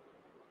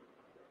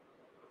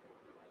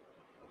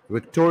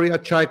 Victoria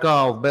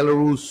Chaika of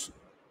Belarus,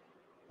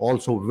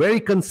 also very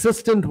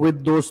consistent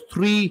with those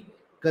 3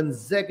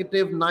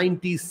 consecutive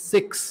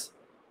 96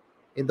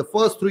 in the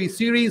first 3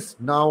 series.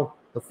 Now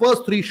the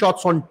first 3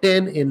 shots on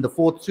 10 in the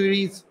fourth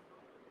series.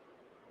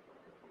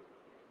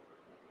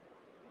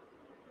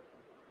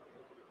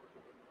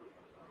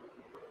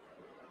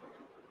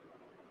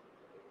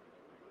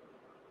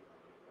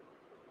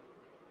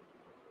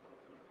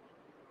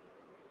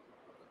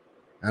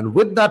 And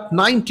with that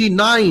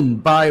 99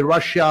 by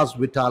Russia's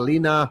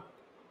Vitalina,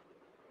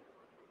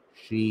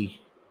 she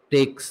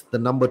takes the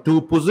number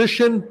 2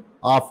 position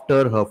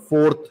after her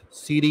fourth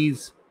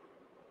series.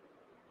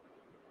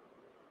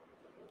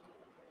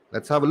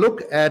 Let's have a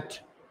look at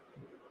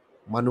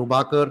Manu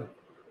Bhaker.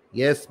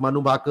 Yes,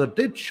 Manu Bhaker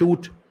did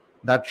shoot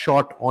that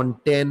shot on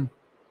 10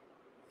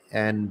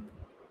 and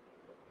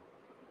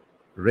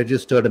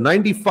registered a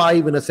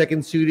 95 in a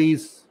second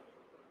series.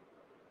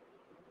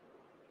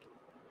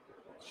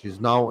 She's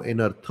now in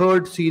her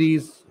third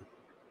series.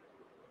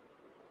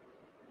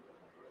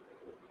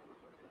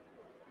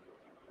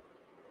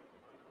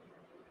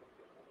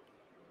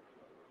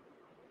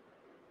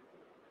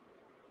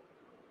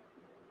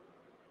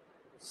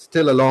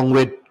 Still a long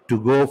way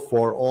to go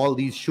for all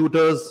these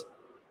shooters.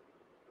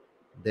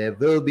 There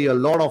will be a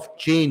lot of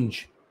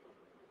change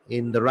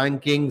in the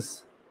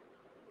rankings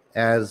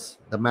as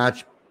the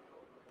match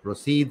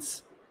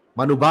proceeds.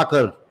 Manu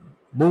Bhaker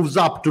moves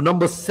up to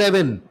number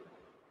 7.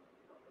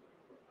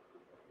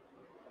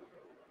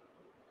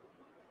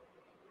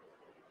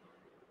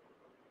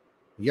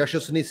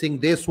 Yashaswini Singh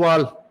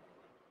Deswal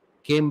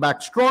came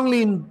back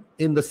strongly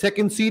in the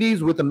second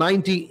series with a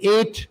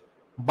 98,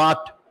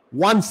 but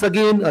once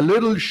again a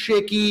little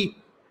shaky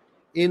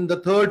in the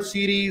third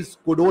series,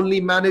 could only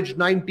manage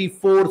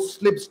 94,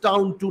 slips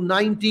down to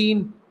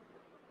 19.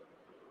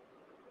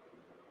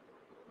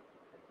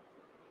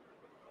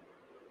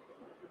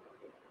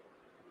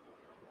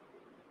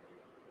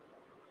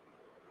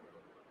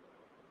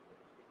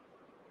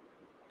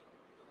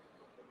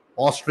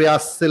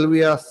 Austria's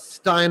Silvia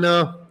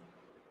Steiner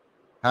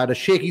had a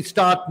shaky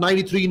start,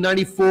 93,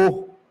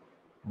 94,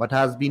 but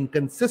has been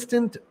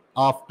consistent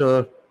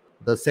after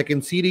the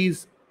second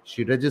series.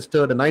 She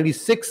registered a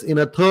 96 in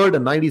a third, a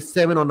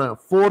 97 on a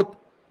fourth,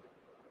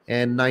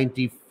 and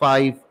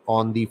 95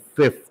 on the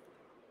fifth.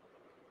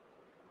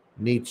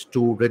 Needs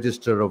to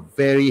register a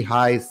very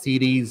high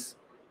series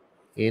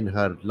in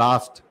her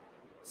last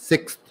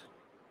 6th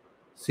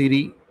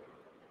series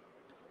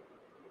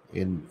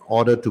in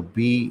order to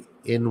be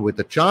in with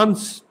a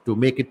chance to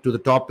make it to the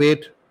top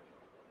 8.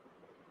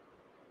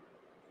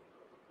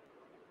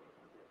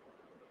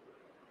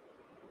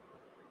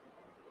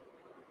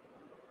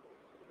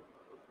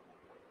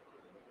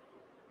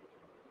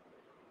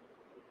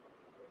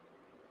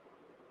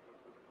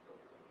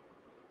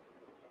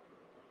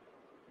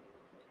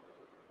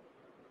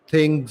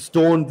 things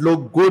don't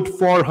look good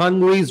for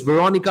Hungary's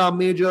Veronica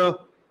Major,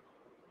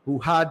 who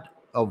had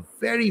a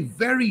very,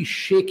 very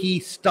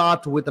shaky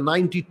start with a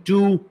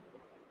 92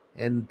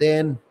 and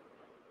then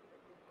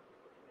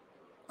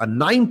a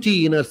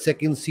 90 in her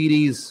second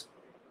series.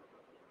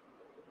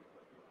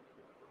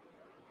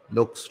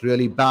 Looks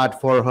really bad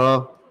for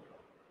her.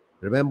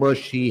 Remember,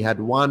 she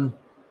had won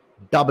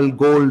double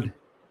gold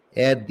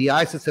at the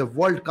ISSF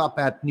World Cup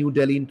at New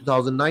Delhi in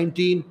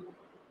 2019.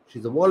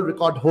 She's a world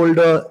record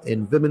holder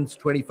in women's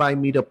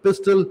 25-meter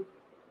pistol,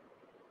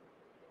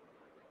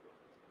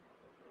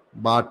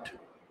 but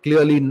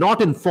clearly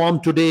not in form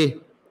today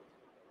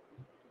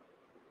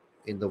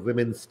in the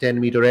women's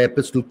 10-meter air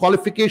pistol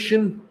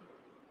qualification.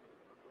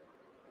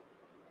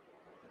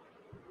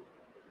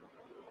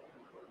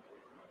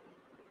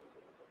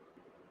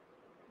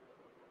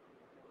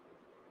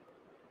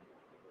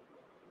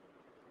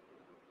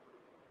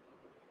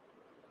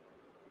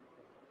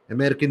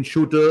 American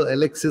shooter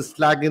Alexis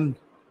Slagan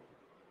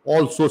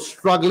also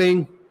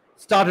struggling.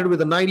 Started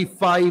with a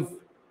 95,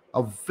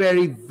 a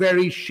very,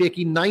 very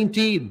shaky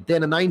 90,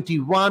 then a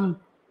 91.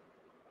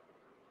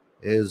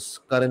 Is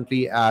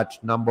currently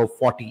at number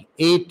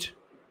 48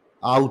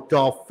 out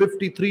of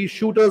 53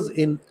 shooters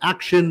in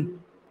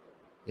action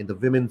in the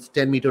women's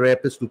 10-meter air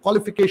pistol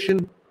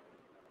qualification.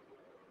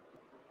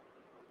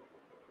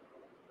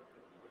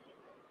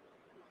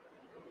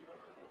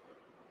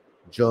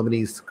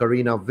 Germany's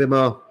Karina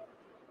Wimmer,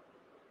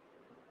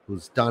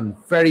 who's done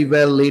very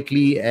well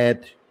lately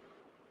at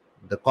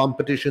the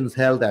competitions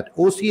held at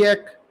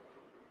OCEC,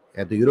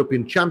 at the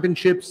European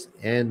Championships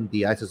and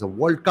the ISSF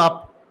World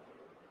Cup,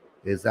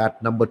 is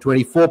at number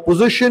 24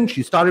 position.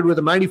 She started with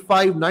a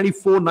 95,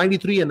 94,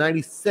 93 and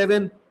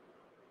 97.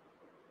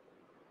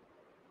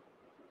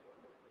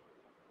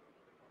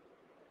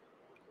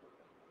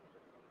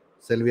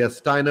 Sylvia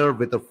Steiner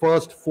with her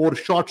first 4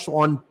 shots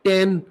on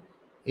 10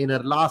 in her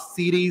last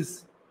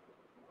series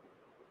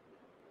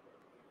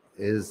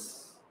is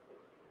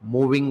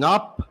moving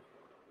up.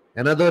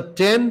 Another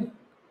 10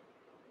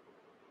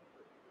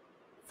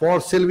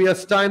 for Sylvia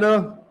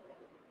Steiner.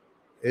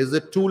 Is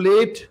it too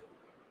late?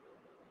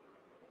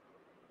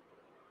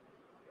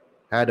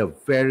 Had a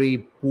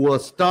very poor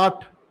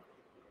start.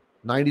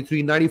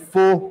 93,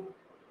 94.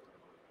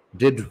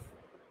 Did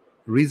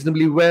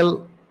reasonably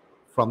well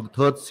from the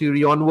third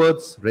series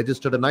onwards.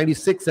 Registered a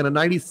 96 and a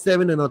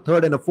 97 in her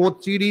third and a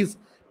fourth series.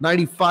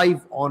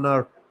 95 on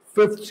her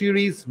fifth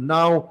series.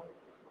 Now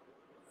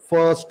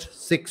first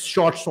 6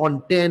 shots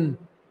on 10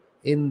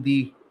 in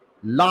the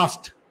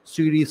last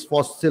series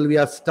for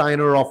Sylvia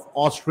Steiner of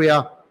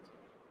Austria.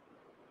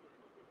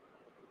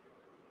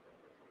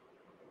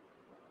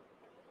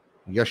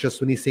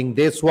 Yashaswini Singh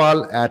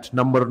Deswal at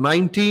number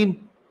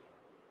 19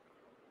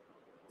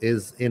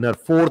 is in her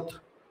fourth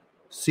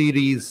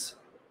series.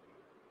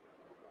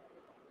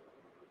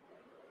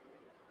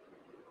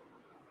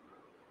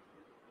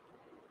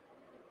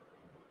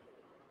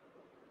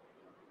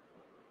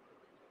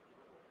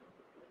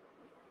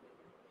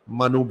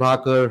 Manu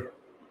Bhaker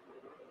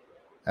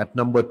at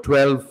number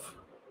 12.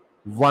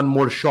 One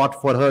more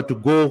shot for her to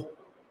go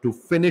to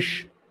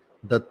finish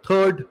the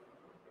third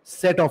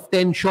set of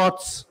 10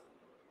 shots.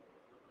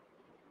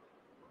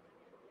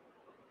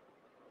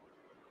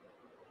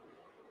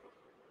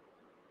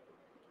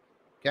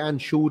 Can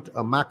shoot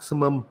a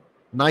maximum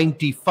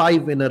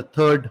 95 in her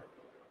third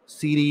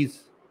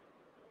series.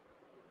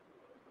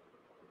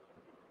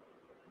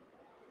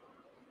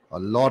 A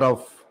lot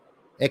of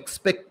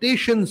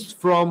expectations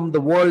from the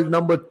world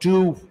number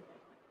 2,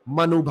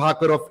 Manu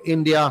Bhaker of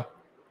India.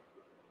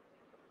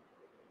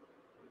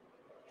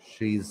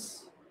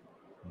 She's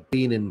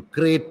been in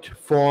great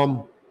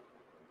form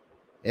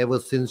ever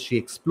since she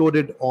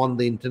exploded on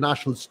the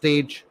international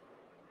stage.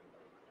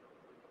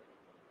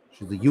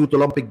 She's the Youth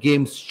Olympic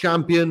Games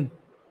champion.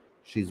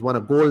 She's won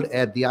a gold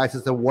at the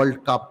ISSF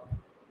World Cup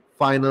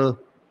final.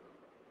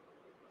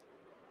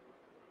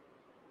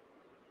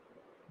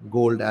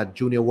 Gold at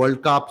Junior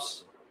World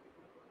Cups.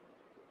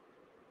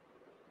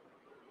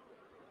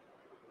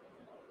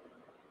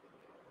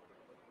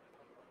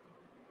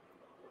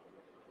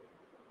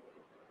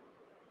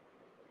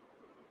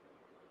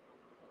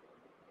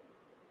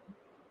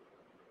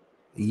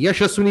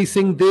 Yashaswini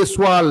Singh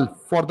Deswal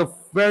for the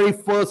very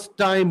first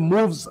time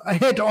moves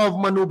ahead of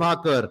Manu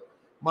Bhaker.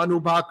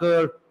 Manu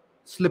Bhaker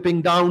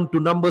slipping down to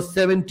number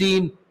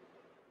 17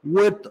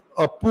 with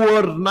a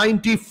poor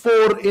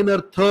 94 in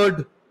her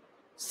third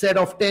set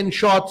of 10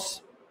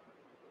 shots.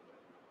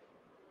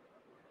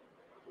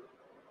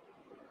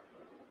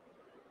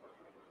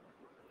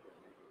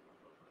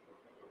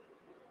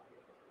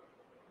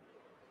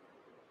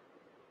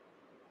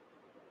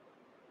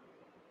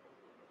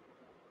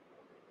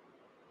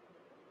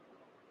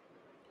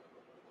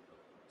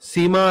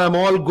 Seema, I'm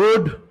all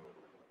good.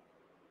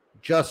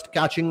 Just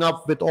catching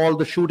up with all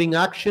the shooting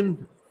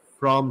action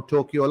from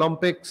Tokyo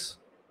Olympics.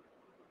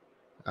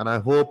 And I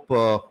hope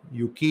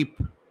you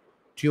keep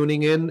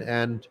tuning in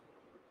and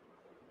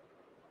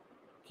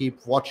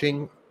keep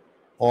watching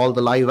all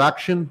the live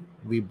action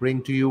we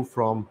bring to you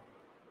from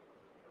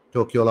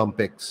Tokyo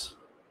Olympics.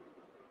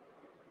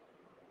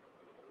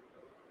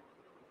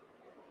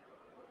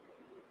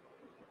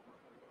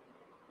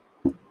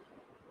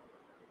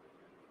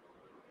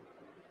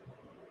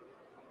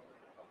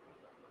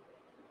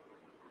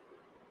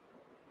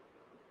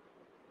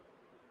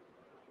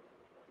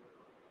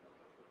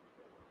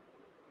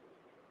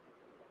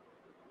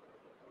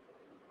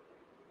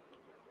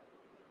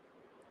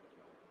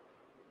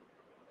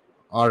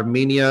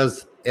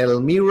 Armenia's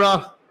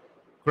Elmira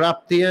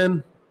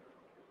Kraptian,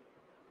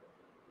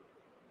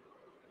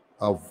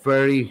 a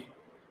very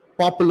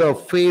popular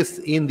face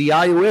in the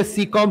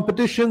IOSC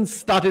competitions,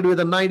 started with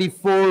a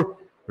 94,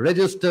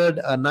 registered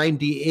a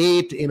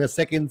 98 in a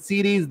second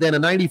series, then a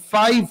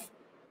 95,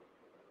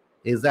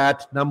 is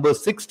at number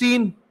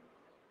 16.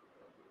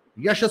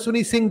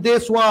 Yashaswini Singh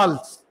Deswal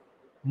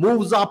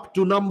moves up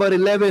to number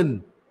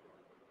 11.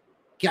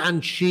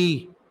 Can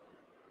she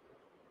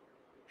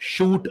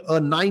shoot a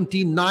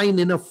 99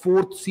 in a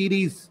fourth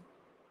series?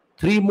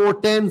 3 more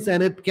 10s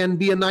and it can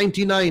be a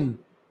 99.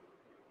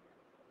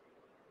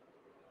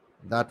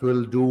 That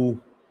will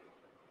do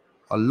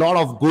a lot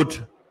of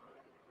good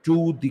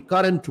to the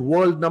current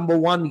world number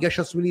 1,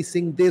 Yashaswini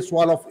Singh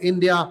Deswal of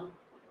India.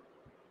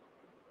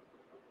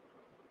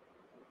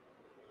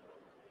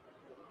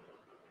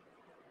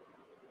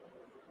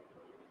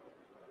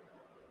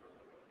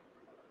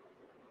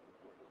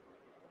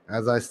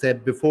 As I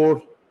said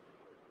before,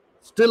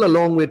 still a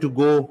long way to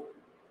go.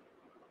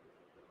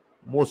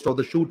 Most of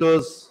the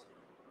shooters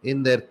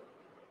in their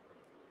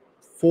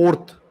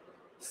fourth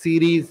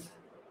series,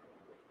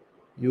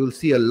 you will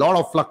see a lot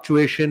of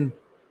fluctuation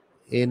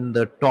in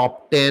the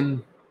top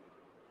 10.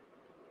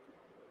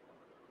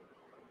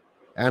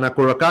 Anna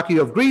Kourakaki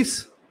of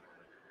Greece,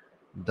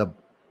 the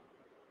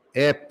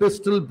air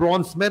pistol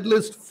bronze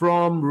medalist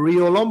from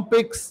Rio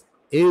Olympics,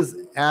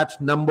 is at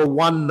number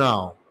 1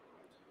 now.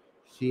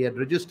 She had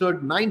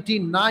registered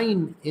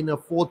 99 in a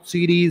fourth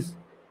series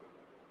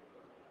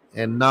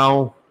and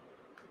now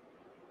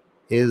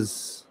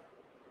is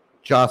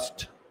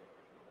just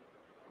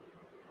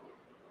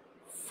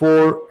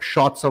 4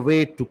 shots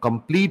away to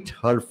complete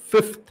her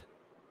 5th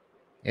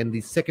and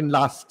the second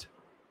last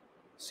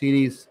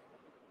series,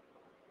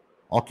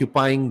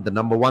 occupying the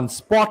number 1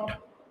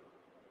 spot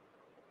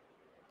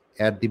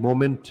at the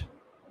moment.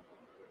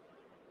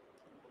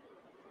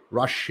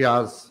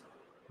 Russia's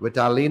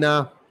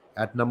Vitalina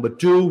at number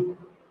 2.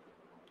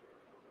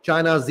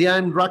 China's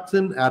Yan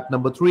Ruxin at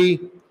number 3.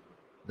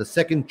 The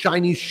second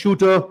Chinese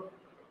shooter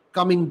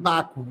coming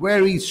back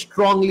very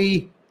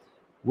strongly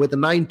with a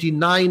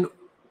 99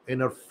 in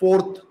her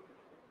 4th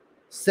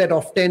set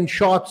of 10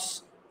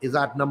 shots is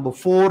at number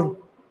 4.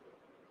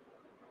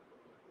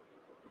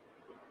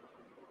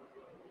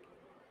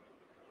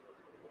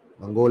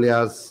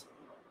 Mongolia's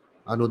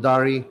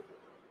Anudari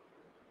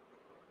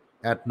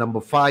at number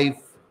 5.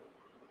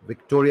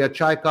 Victoria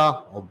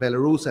Chaika of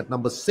Belarus at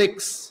number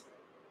 6.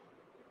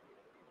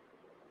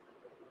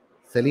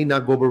 Selina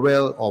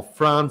Gobervel of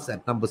France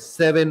at number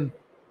 7.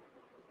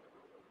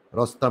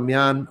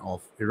 Rostamyan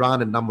of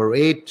Iran at number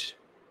 8.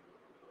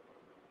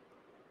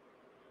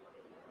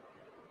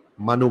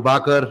 Manu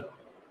Bakar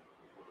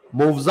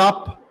moves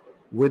up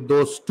with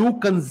those 2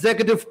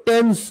 consecutive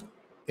 10s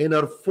in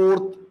her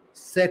 4th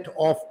set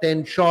of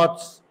 10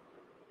 shots.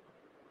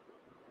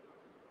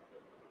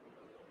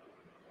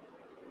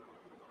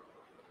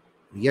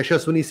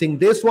 Yashaswini Singh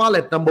Deswal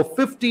at number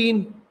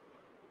 15.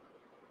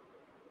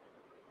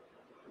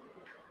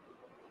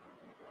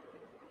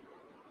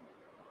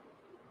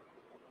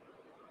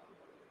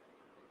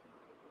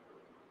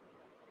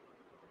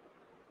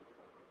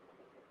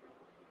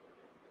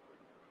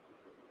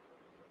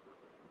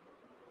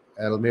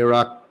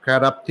 Elmira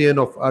Karaptian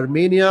of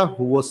Armenia,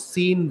 who was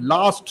seen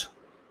last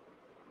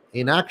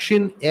in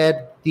action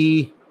at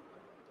the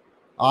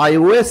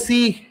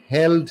IOSC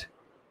held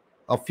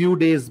a few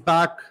days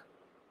back,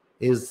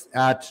 is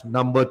at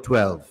number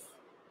 12.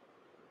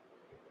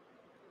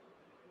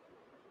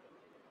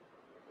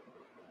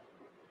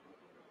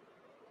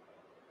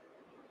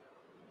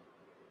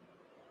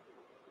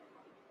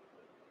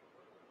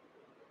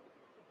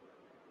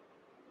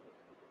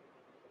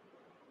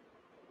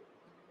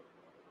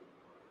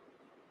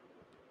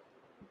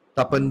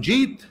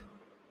 Tapanjeet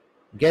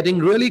getting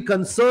really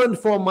concerned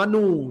for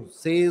Manu,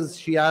 says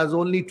she has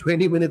only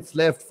 20 minutes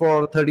left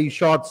for 30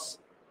 shots.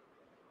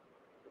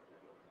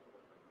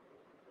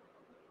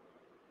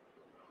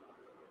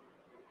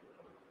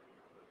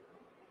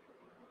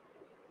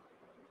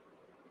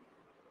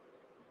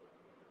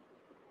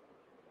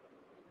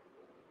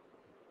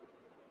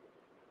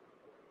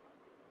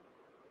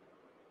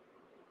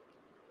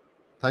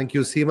 Thank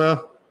you,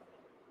 Seema.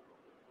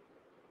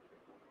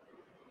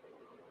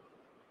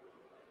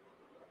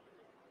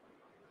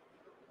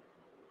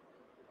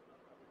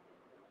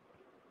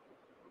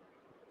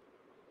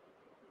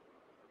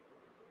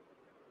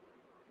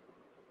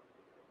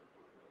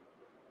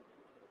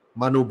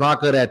 Manu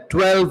Bakar at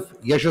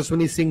 12,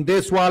 Yashaswini Singh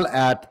Deswal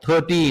at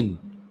 13.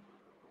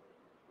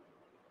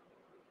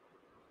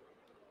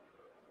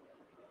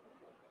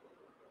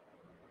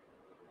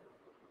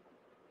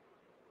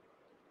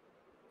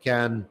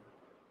 Can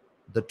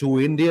the 2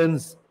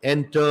 Indians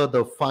enter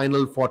the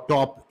final for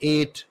top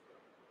 8?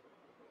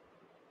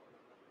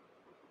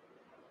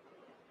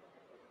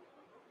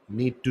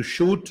 Need to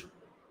shoot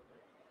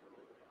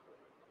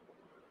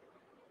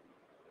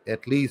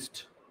at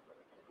least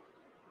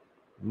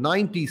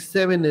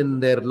 97 in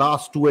their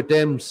last 2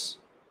 attempts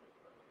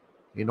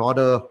in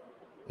order,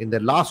 in their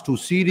last 2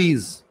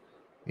 series,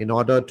 in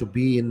order to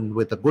be in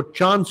with a good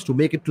chance to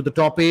make it to the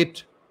top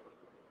 8.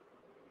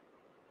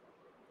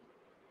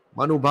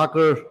 Manu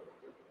Bhaker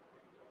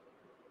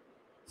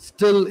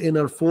still in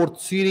her 4th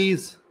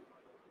series,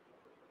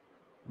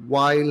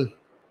 while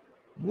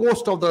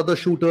most of the other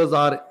shooters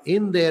are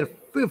in their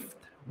 5th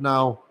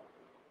now.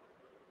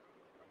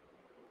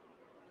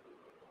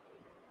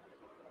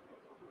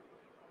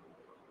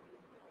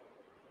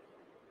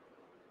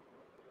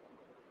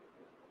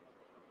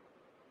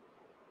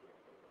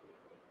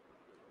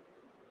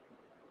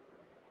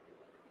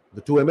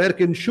 The two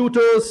American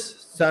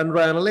shooters,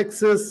 Sandra and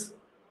Alexis,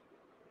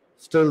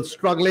 still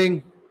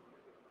struggling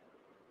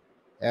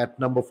at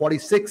number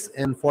 46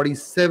 and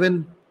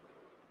 47.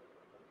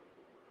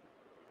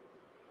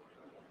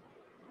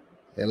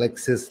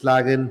 Alexis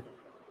Lagan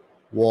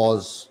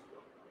was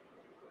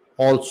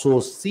also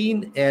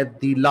seen at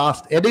the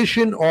last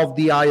edition of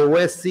the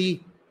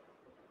IOSC,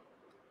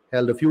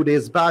 held a few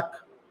days back.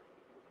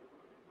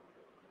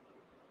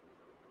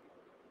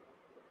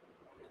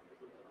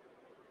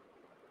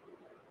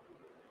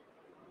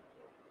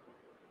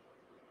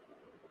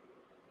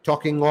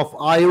 Talking of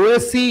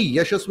IOSC,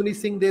 Yashaswini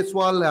Singh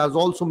Deswal has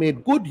also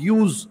made good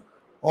use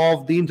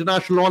of the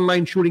International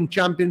Online Shooting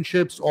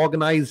Championships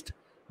organized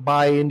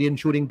by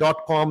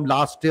IndianShooting.com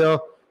last year.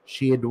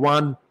 She had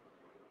won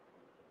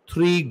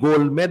 3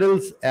 gold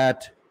medals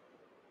at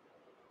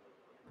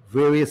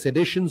various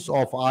editions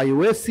of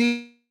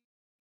IOSC.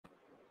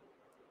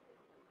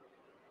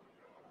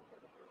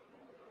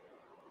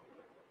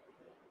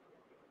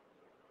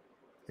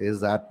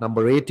 Is at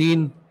number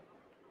 18.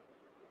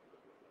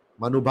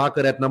 Manu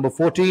Bhaker at number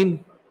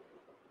 14.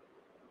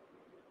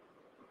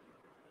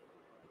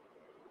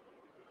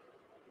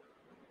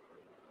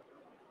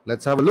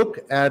 Let's have a look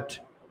at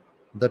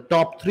the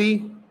top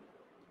 3.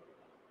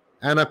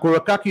 Anna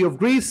Kourakaki of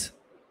Greece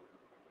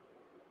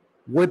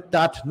with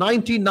that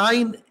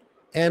 99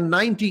 and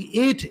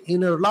 98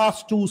 in her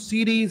last 2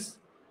 series,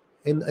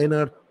 in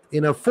her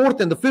 4th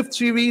and the 5th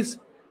series,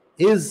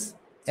 is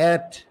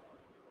at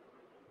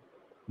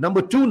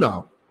number 2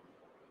 now.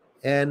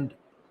 And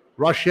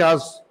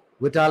Russia's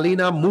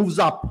Vitalina moves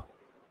up.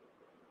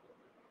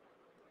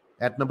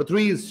 At number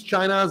 3 is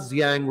China's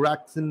Yang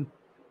Raxin,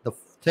 the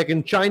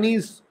second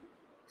Chinese.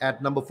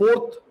 At number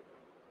 4th,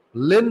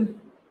 Lin.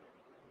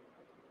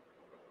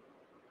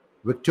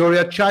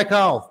 Victoria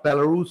Chaika of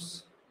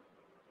Belarus.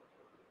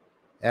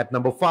 At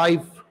number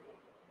 5,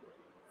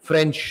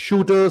 French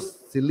shooters,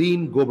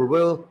 Celine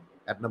Goberville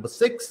at number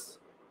 6.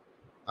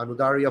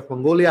 Anudari of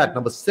Mongolia at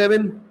number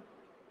 7.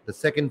 The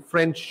second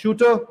French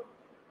shooter,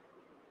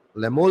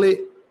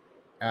 Lemole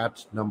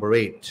at number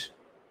 8.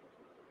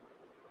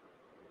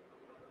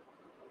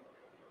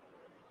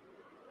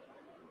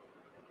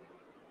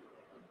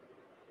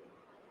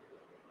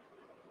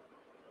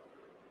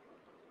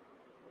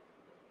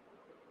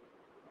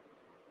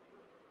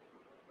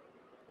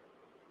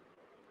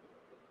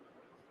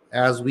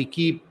 As we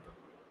keep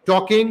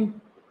talking,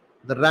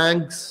 the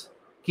ranks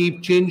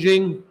keep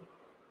changing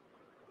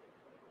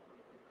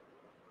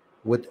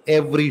with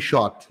every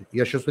shot.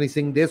 Yashaswini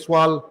Singh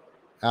Deswal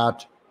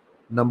at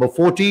number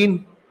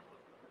 14.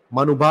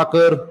 Manu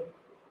Bhaker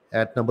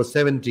at number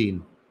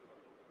 17.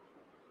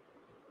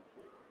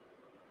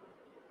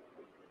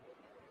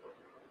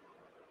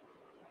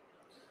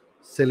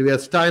 Sylvia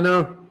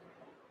Steiner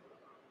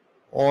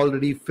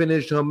already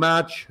finished her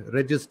match,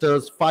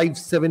 registers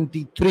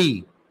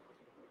 573.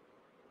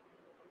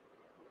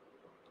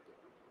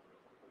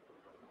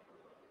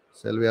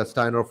 Sylvia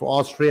Steiner of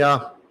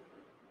Austria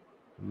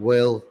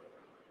will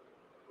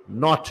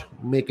not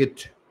make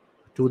it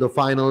to the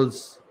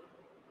finals,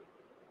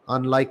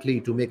 unlikely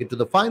to make it to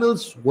the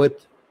finals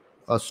with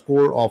a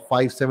score of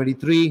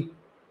 573.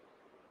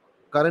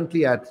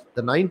 Currently at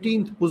the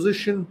 19th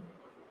position.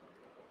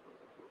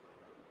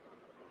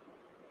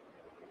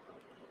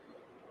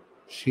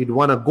 She'd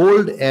won a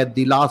gold at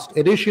the last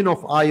edition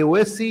of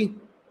IOSC.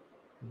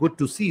 Good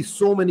to see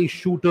so many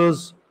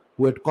shooters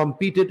who had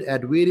competed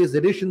at various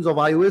editions of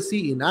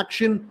IOSC in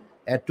action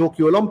at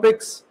Tokyo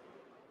Olympics.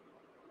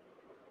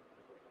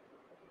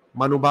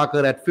 Manu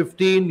Bhaker at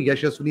 15,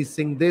 Yashaswini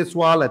Singh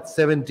Deswal at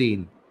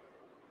 17.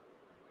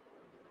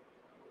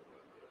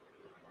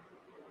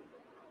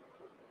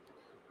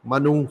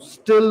 Manu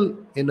still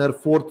in her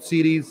 4th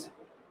series.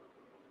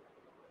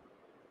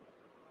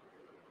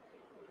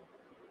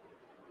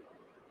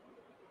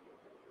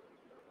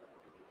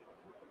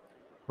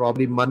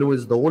 Probably Manu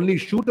is the only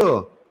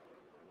shooter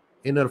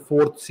in her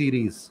 4th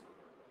series.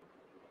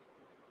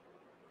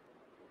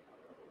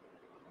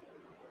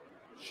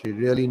 She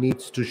really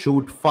needs to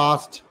shoot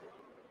fast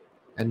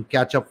and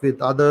catch up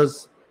with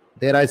others.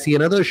 There I see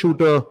another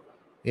shooter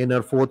in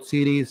her 4th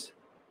series,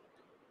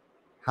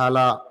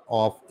 Hala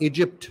of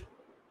Egypt.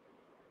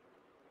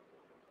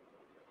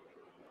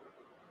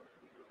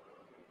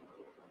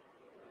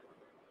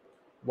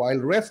 While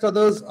rest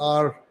others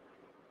are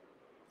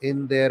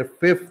in their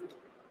 5th.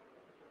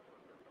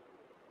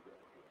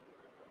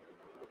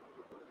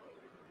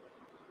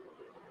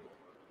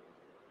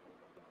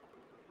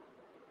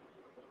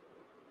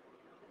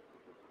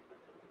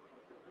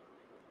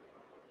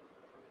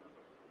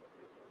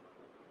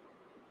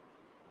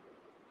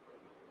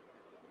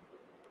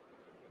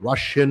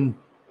 Russian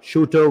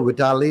shooter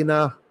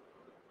Vitalina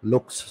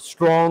looks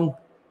strong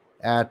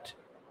at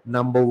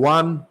number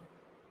 1.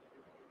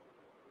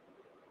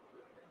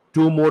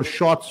 2 more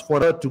shots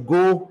for her to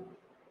go.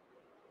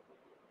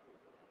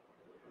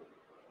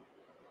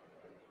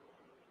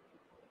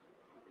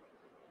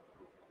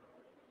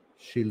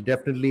 She'll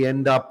definitely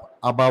end up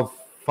above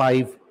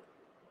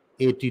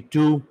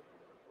 582.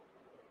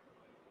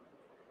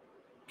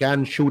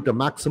 Can shoot a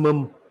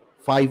maximum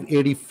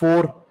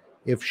 584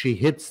 if she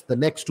hits the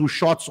next 2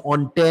 shots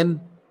on 10.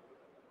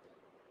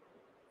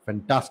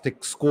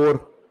 Fantastic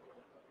score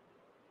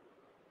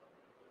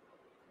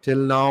till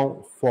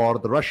now for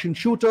the Russian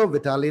shooter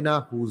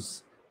Vitalina,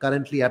 who's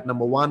currently at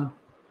number 1.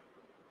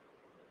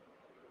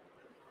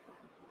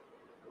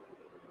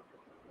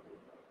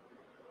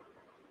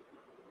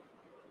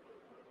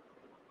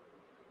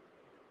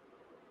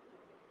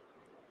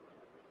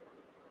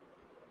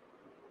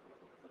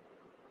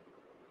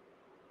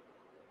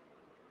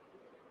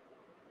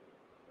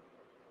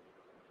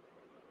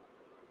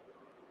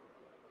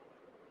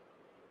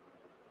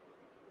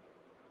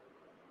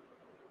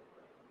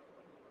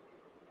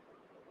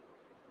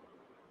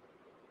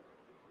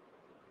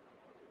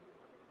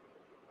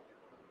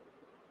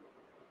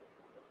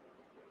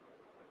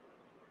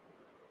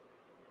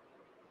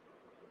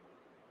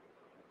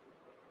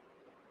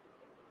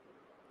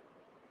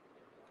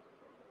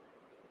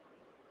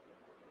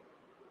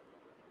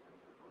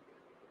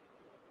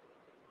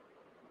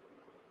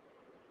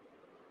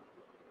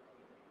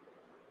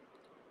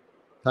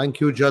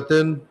 Thank you,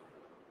 Jatin.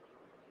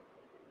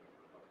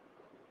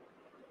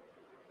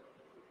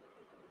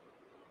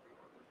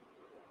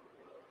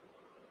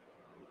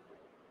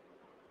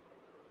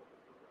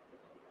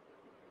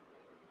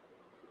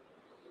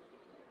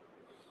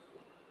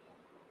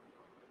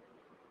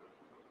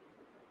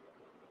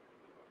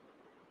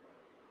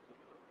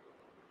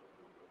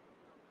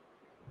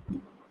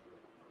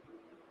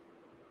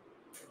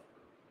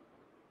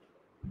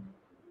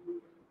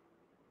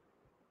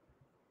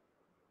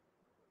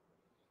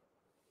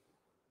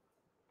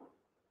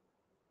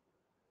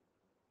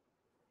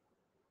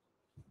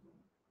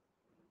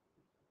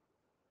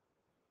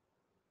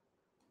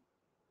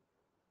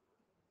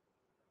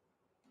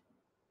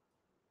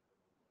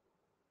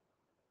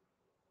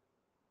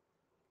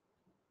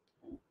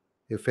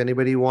 If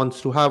anybody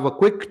wants to have a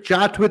quick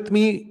chat with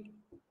me,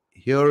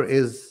 here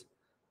is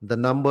the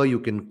number you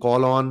can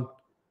call on.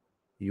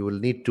 You will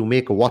need to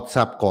make a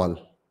WhatsApp call.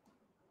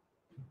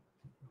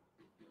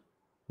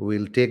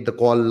 We'll take the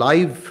call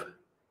live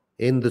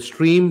in the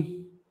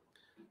stream.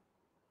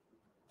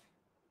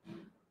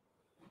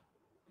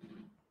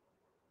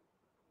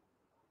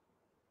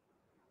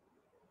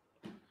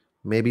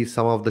 Maybe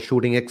some of the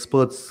shooting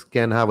experts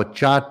can have a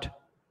chat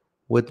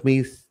with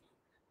me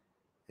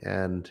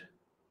and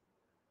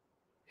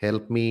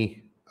help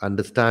me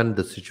understand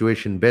the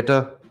situation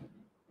better.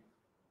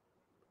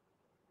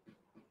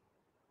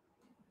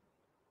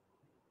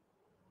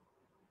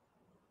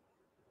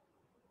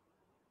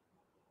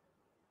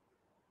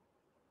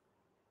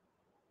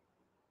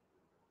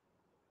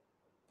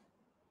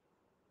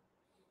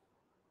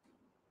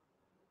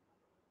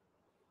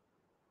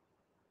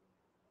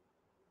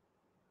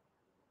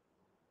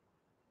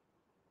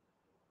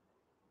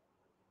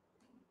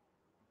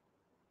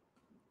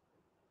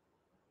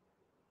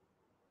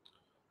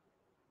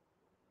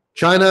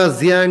 China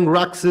Zhang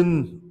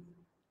Raxin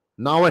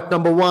now at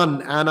number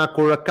 1. Anna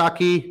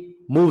Kurakaki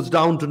moves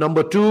down to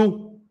number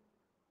 2.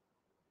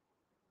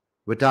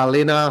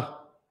 Vitalina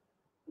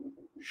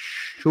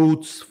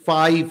shoots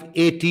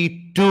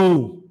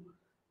 582.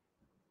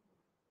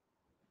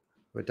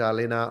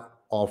 Vitalina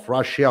of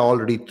Russia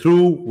already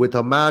through with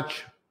her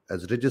match,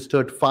 has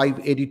registered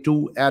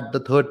 582 at the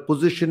 3rd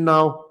position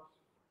now.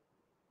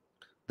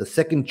 The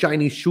second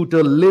Chinese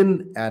shooter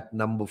Lin at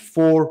number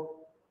 4.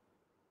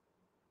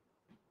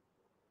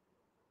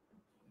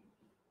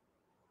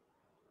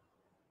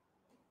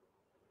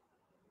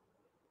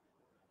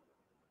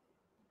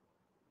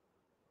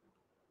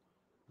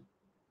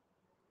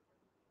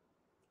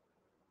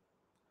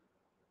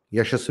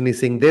 Yashaswini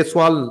Singh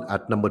Deswal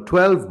at number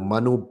 12.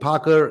 Manu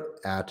Bhaker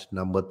at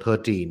number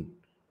 13.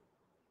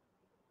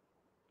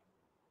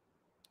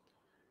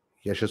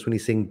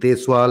 Yashaswini Singh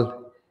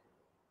Deswal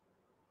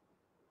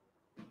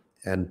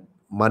and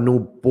Manu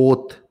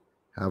both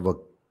have a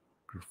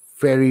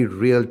very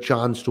real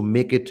chance to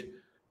make it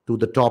to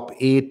the top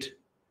 8.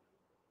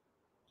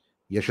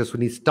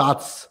 Yashaswini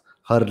starts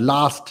her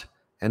last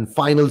and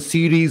final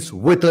series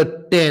with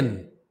a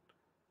 10.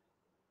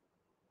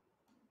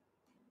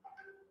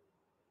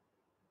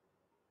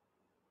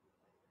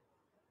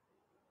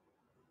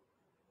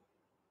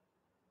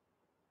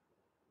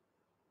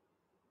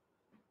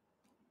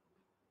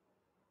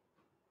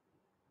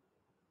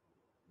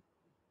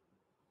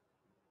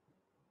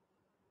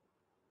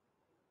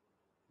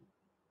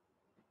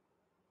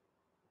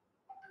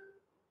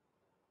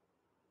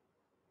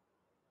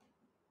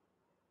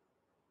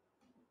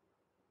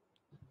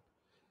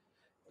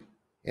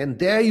 And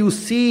there you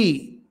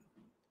see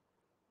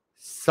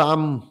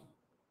some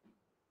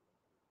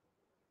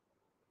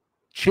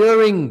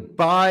cheering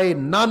by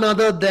none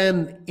other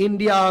than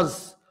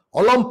India's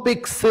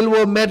Olympic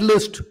silver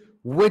medalist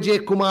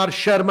Vijay Kumar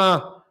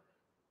Sharma,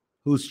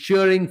 who's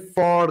cheering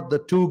for the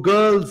two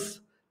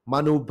girls,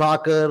 Manu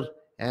Bhaker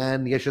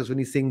and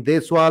Yashaswini Singh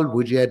Deswal.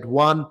 Vijay had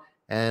won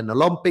an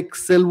Olympic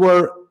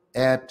silver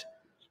at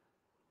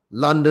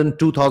London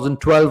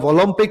 2012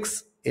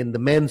 Olympics in the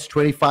men's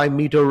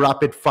 25-meter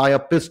rapid fire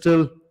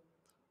pistol.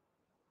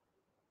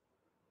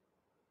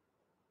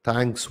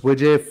 Thanks,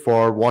 Vijay,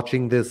 for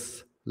watching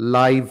this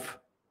live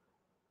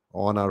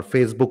on our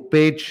Facebook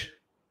page.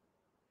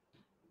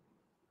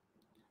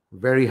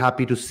 Very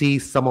happy to see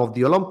some of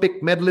the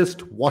Olympic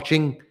medalists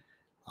watching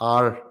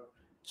our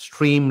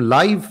stream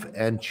live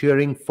and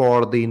cheering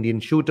for the Indian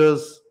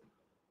shooters.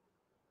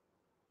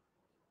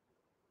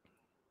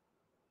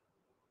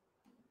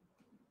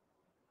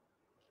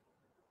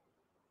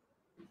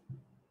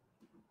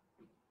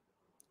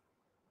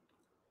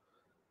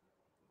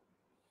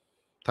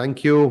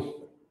 Thank you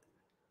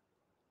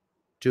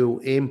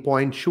to Aim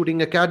Point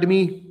Shooting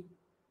Academy.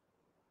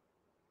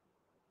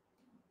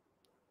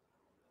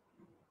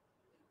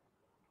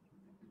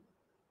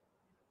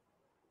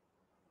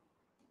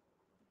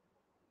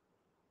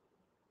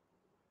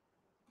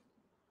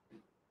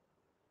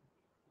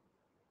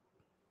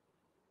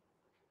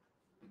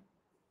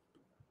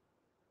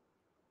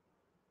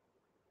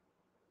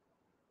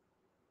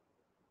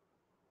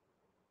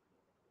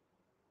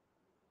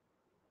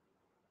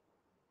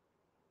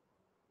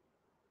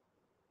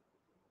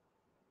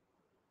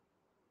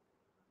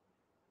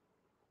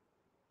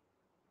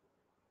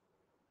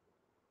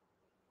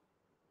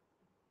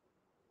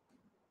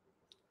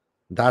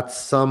 That's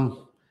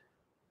some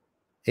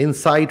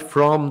insight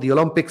from the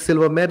Olympic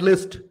silver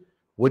medalist.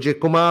 Vijay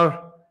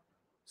Kumar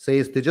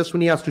says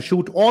Tejaswini has to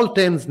shoot all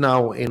 10s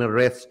now in a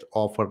rest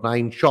of her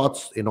 9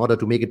 shots in order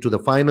to make it to the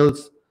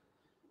finals.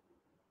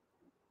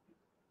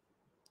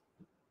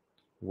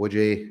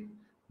 Vijay,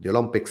 the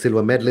Olympic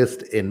silver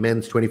medalist in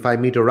men's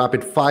 25-meter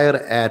rapid fire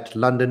at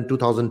London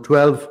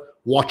 2012,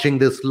 watching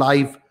this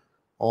live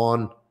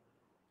on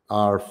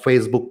our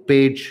Facebook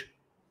page.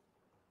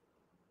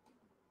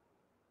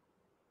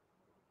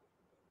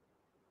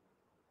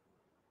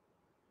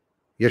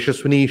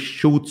 Yashaswini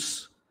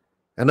shoots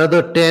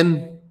another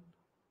 10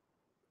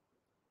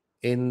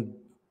 in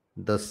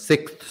the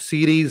 6th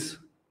series.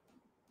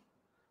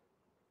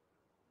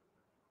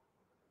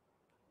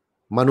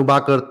 Manu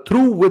Bhaker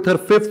through with her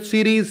 5th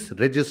series,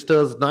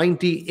 registers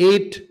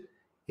 98,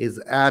 is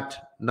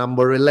at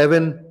number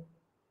 11.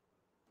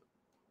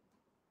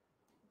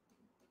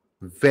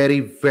 Very,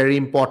 very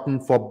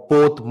important for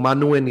both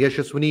Manu and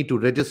Yashaswini to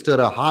register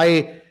a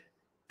high,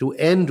 to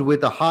end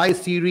with a high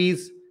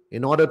series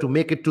in order to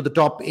make it to the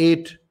top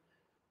 8.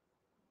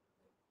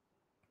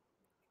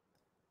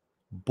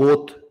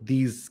 Both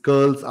these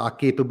girls are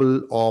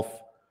capable of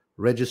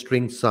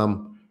registering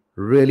some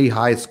really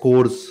high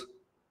scores.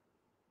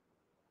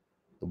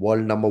 The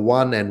world number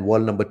 1 and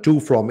world number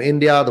 2 from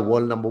India. The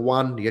world number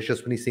 1,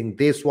 Yashaswini Singh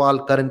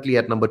Deswal, currently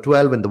at number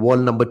 12, and the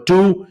world number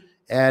 2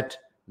 at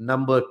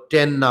number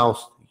 10 now.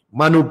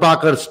 Manu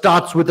Bhaker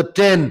starts with a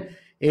 10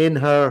 in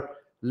her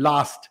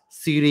last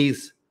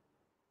series.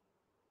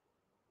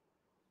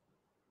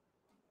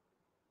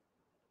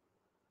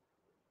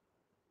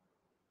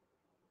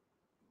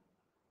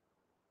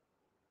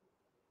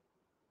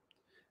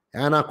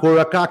 Anna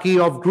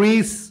Korakaki of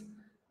Greece,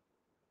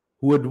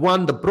 who had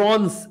won the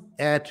bronze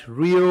at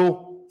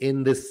Rio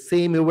in this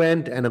same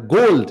event and a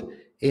gold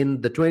in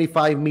the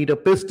 25-meter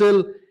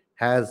pistol,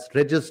 has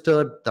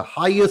registered the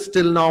highest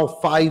till now,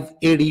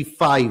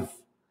 585.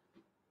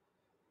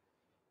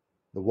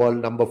 The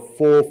world number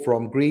 4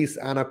 from Greece,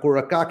 Anna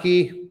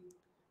Korakaki.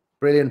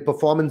 Brilliant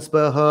performance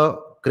by her.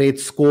 Great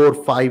score,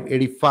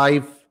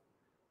 585.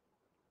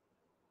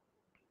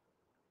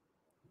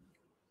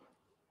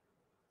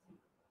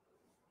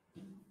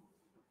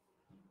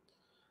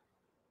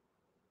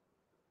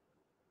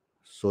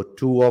 So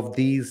 2 of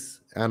these,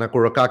 Anna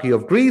Korakaki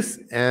of Greece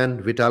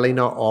and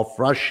Vitalina of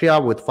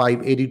Russia with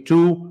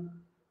 582,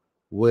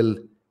 will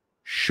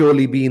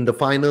surely be in the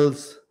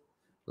finals.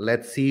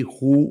 Let's see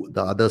who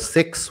the other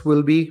 6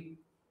 will be.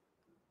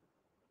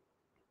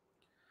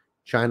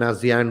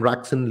 China's Yan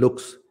Raxon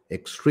looks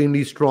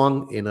extremely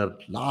strong in her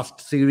last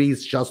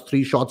series, just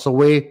 3 shots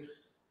away.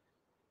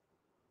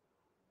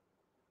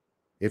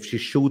 If she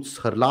shoots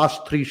her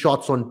last 3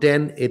 shots on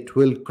 10, it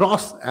will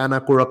cross Anna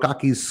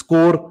Korakaki's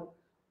score.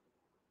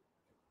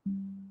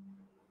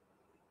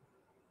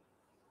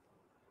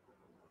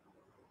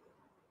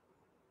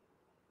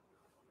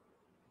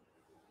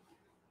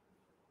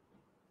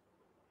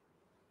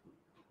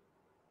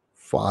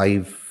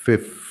 Five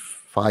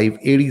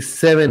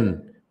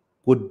 587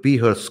 could be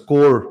her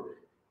score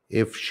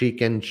if she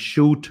can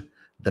shoot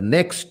the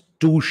next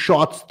 2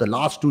 shots, the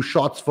last 2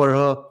 shots for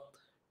her.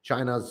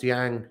 China's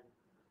Yang,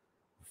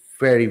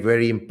 very,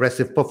 very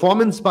impressive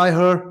performance by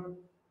her.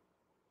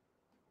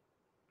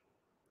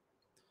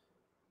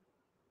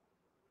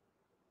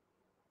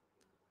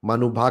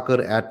 Manu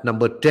Bhaker at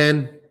number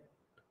 10.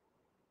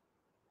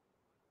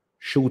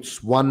 shoots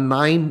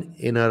 1-9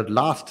 in her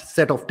last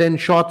set of 10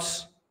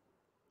 shots.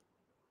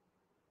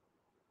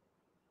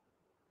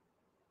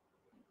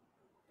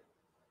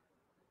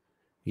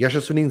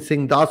 Yashaswini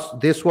Singh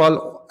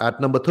Deswal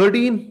at number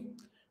 13.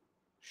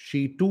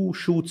 She too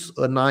shoots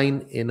a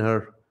 9 in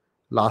her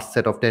last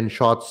set of 10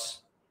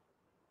 shots.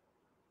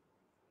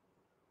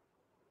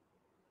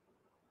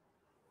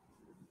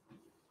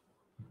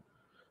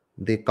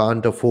 They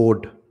can't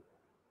afford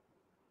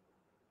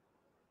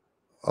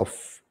of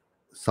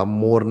some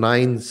more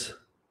 9s.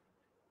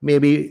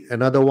 Maybe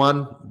another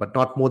one, but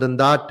not more than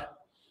that,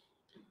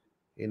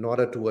 in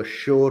order to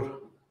assure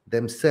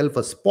themselves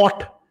a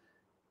spot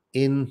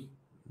in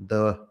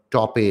the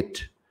top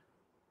 8.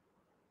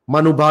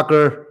 Manu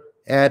Bhaker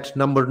at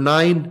number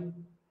 9.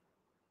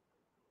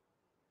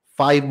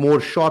 5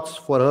 more shots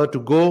for her to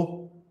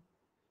go.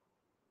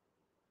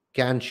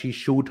 Can she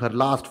shoot her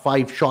last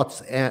 5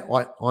 shots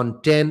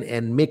on 10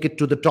 and make it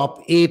to the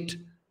top 8?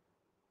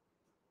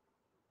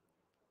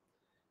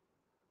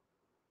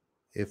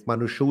 If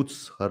Manu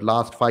shoots her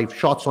last 5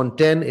 shots on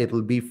 10, it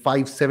will be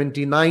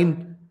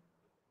 579.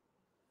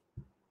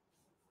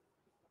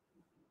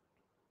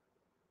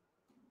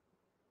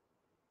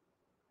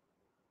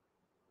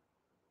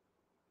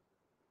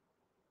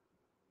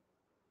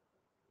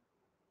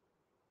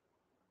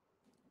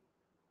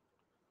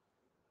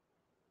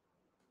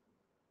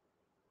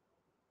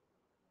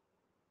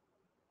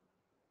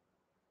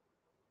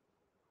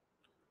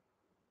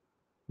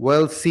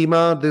 Well,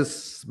 Seema,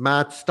 this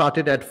match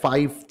started at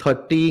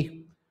 5:30.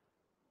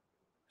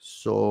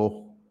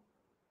 So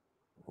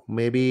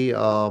maybe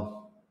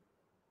 4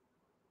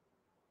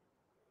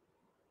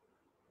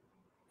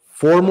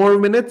 more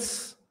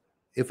minutes,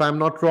 if I'm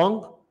not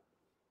wrong.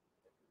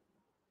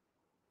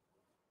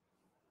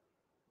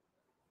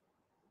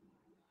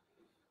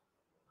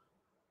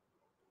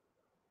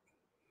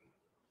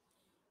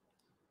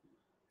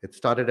 It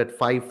started at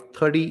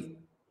 5:30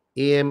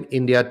 a.m.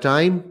 India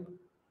time.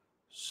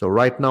 So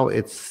right now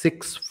it's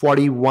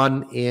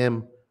 6:41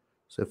 a.m.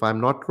 So if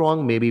I'm not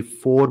wrong, maybe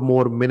 4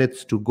 more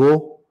minutes to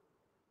go.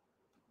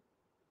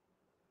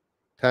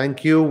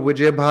 Thank you,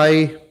 Vijay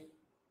Bhai.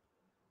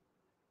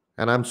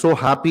 And I'm so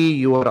happy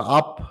you are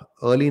up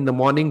early in the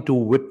morning to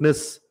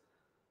witness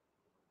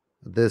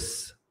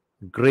this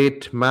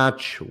great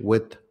match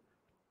with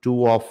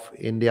 2 of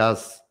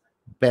India's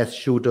best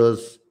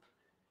shooters,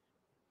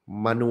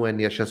 Manu and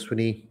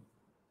Yashaswini.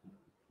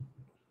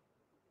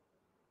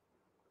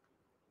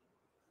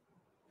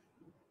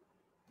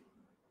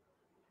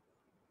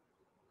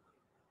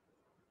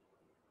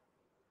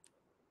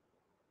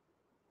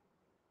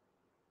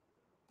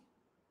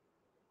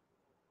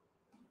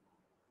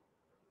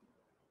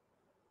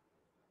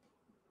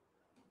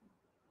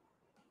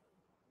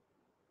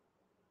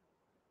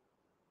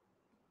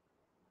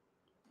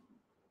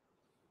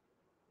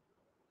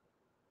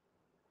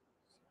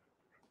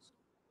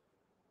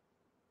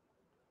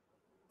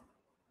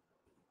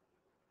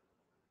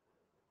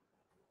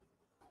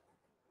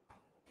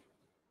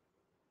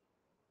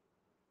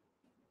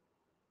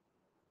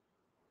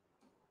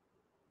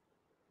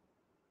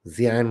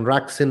 Xian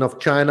Raxin of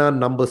China,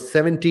 number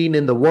 17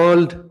 in the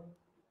world.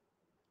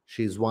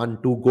 She's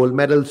won 2 gold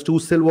medals, 2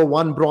 silver,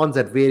 1 bronze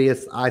at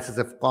various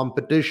ISSF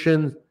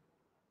competitions.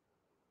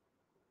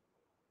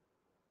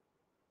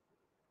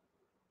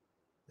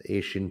 The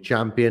Asian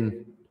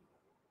champion.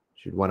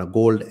 She won a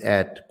gold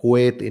at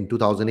Kuwait in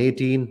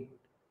 2018.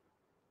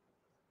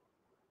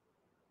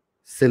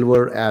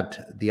 Silver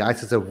at the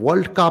ISSF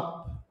World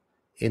Cup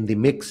in the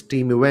mixed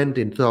team event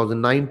in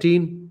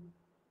 2019.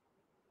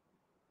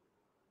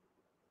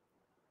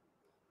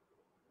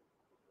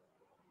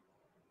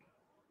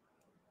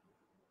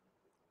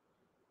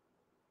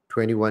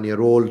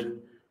 "21-year-old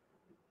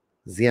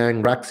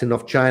Xiang Raxin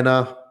of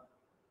China,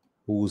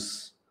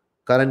 who's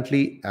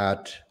currently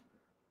at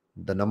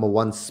the number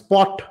 1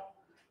 spot,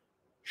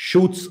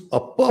 shoots a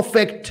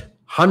perfect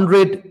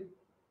 100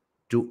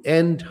 to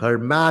end her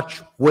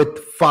match with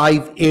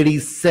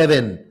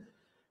 587.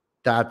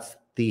 That's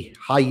the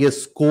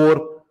highest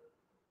score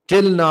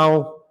till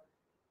now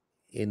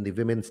in the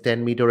women's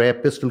 10-meter air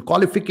pistol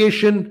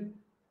qualification.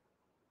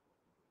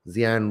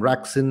 Xian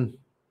Raxin,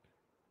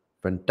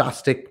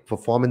 fantastic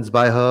performance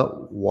by her.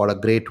 What a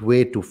great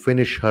way to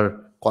finish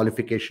her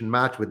qualification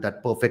match with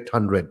that perfect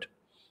 100.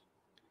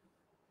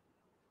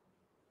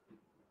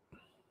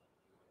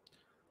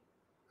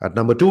 At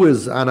number 2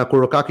 is Anna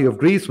Kurokaki of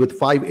Greece with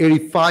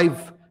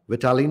 585.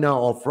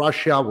 Vitalina of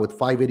Russia with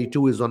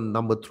 582 is on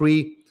number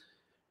 3.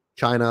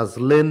 China's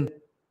Lin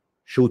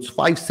shoots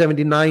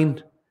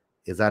 579,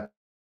 is at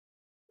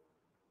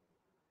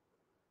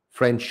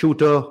French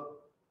shooter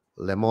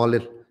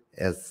Lemol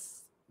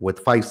is with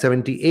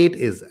 578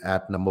 is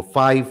at number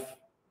 5.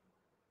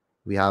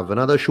 We have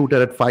another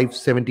shooter at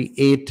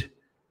 578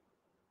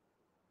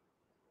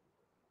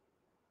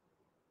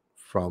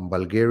 from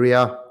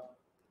Bulgaria.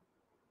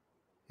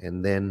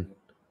 And then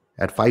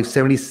at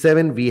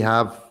 577, we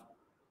have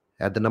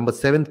at the number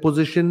 7th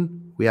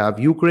position, we have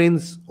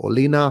Ukraine's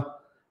Olena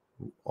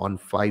on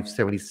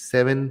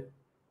 577.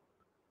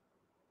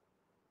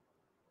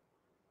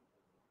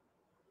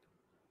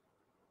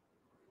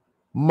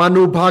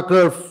 Manu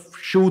Bhaker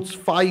shoots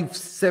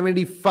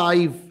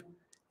 575,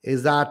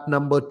 is at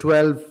number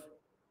 12.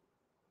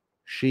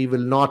 She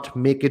will not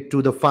make it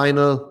to the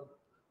final,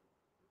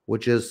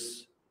 which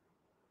is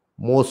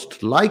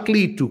most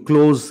likely to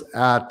close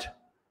at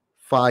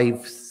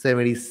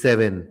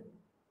 577.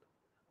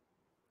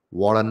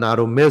 What a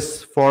narrow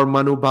miss for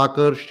Manu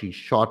Bhaker. She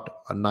shot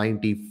a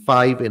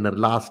 95 in her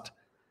last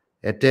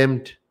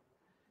attempt.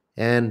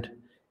 And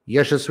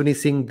Yashaswini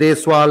Singh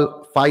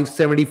Deswal,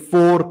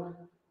 574,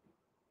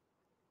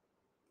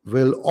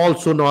 will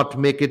also not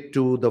make it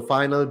to the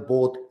final.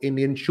 Both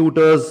Indian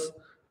shooters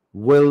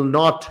will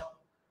not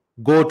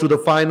go to the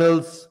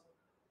finals.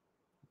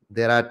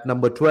 They're at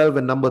number 12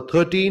 and number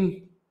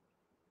 13.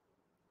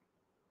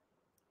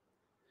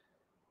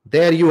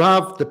 There you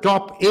have the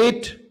top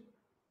 8.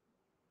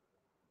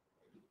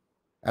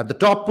 At the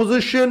top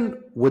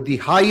position with the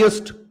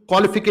highest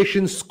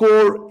qualification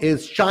score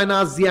is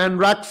China's Yan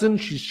Raxon.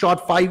 She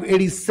shot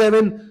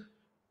 587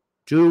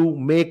 to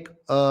make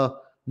a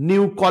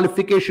new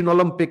qualification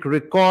Olympic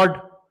record.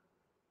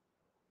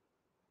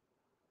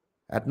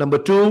 At number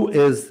 2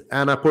 is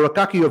Anna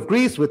Korakaki of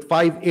Greece with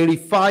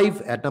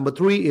 585. At number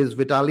 3 is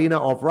Vitalina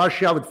of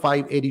Russia with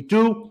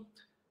 582.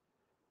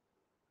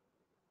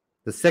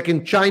 The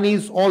second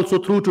Chinese also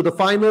through to the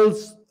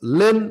finals,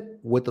 Lin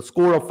with a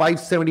score of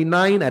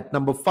 579. At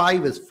number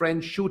 5 is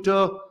French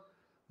shooter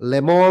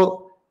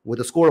Lemol with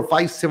a score of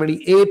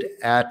 578.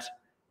 At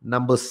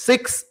number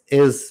 6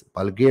 is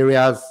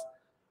Bulgaria's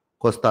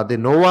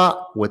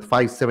Kostadinova with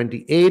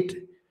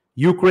 578.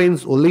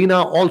 Ukraine's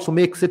Olena also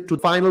makes it to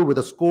the final with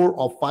a score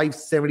of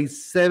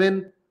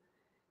 577.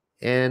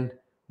 And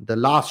the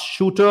last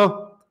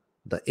shooter,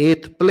 the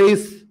 8th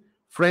place,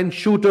 French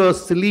shooter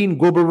Celine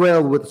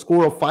Goberel with a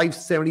score of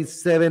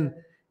 577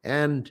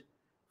 and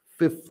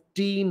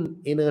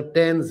 15 in her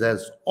tens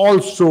has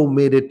also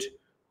made it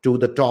to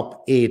the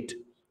top 8.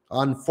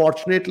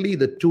 Unfortunately,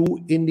 the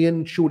two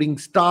Indian shooting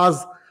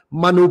stars,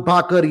 Manu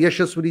Bhaker,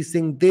 Yashaswini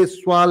Singh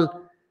Deswal,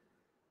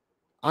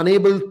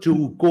 unable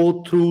to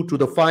go through to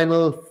the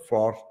final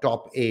for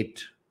top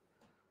 8.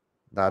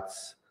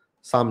 That's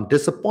some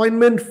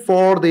disappointment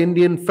for the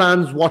Indian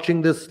fans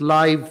watching this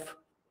live.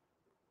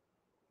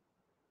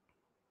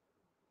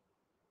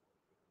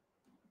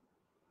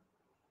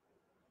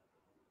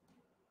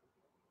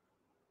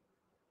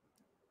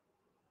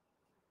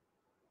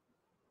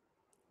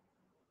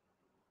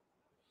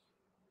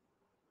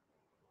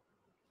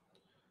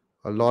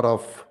 A lot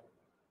of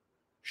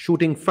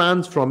shooting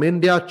fans from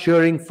India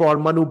cheering for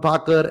Manu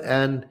Bhaker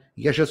and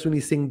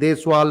Yashaswini Singh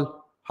Deswal.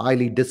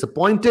 Highly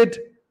disappointed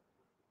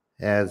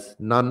as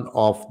none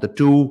of the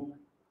two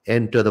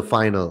enter the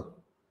final.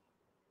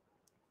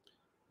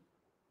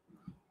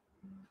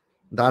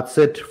 That's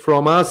it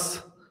from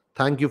us.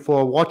 Thank you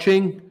for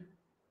watching.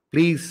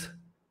 Please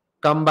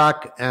come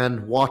back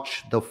and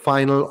watch the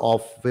final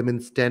of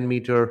women's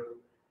 10-meter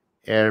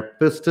air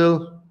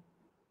pistol.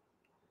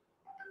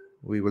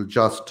 We will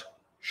just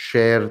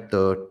share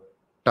the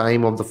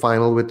time of the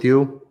final with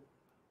you.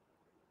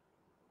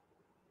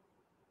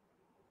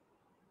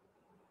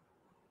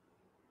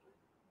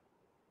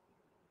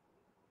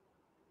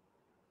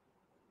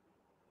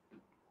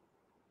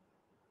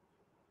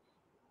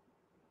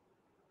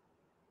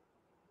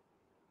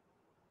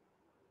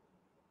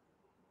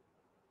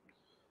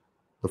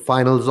 The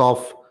finals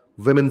of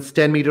women's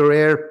 10-meter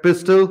air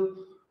pistol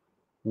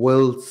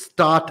will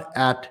start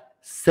at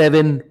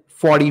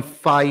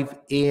 7:45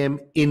 a.m.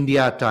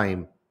 India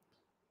time.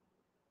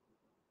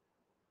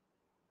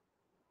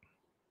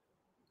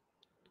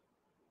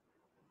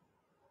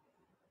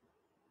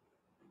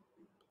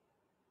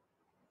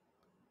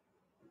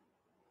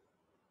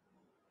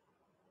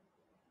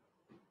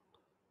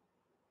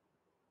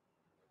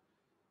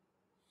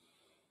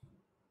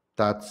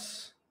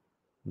 That's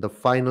the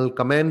final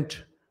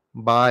comment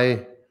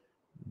by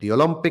the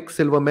Olympic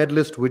silver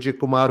medalist Vijay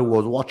Kumar, who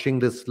was watching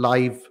this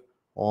live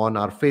on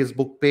our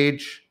Facebook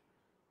page.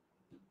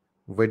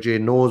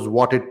 Vijay knows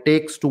what it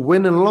takes to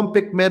win an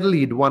Olympic medal.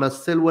 He'd won a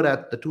silver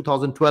at the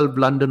 2012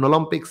 London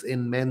Olympics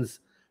in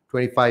men's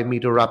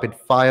 25-meter rapid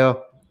fire.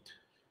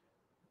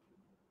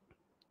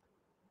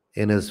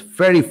 In his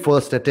very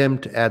first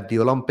attempt at the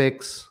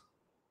Olympics,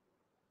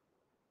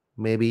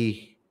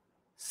 maybe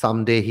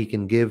someday he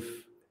can give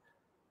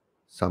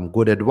some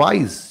good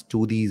advice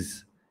to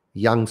these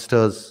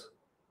youngsters.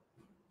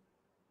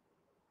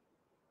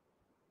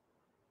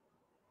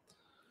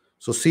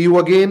 So see you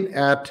again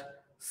at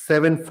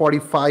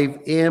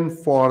 7:45 a.m.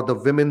 for the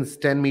women's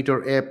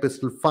 10-meter air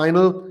pistol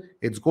final.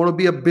 It's going to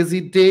be a busy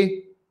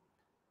day.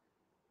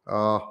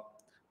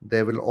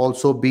 There will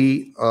also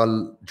be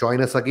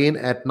join us again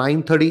at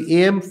 9:30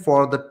 a.m.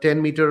 for the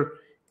 10-meter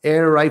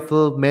air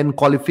rifle men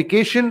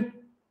qualification,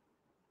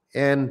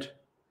 and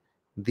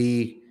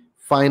the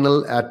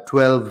final at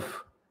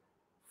 12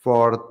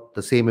 for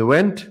the same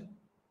event.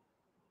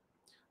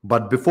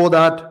 But before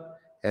that,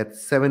 at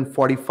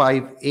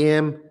 7:45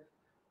 a.m.,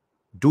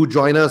 do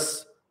join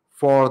us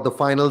for the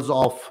finals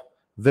of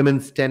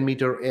women's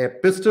 10-meter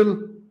air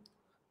pistol.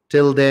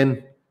 Till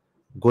then,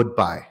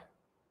 goodbye.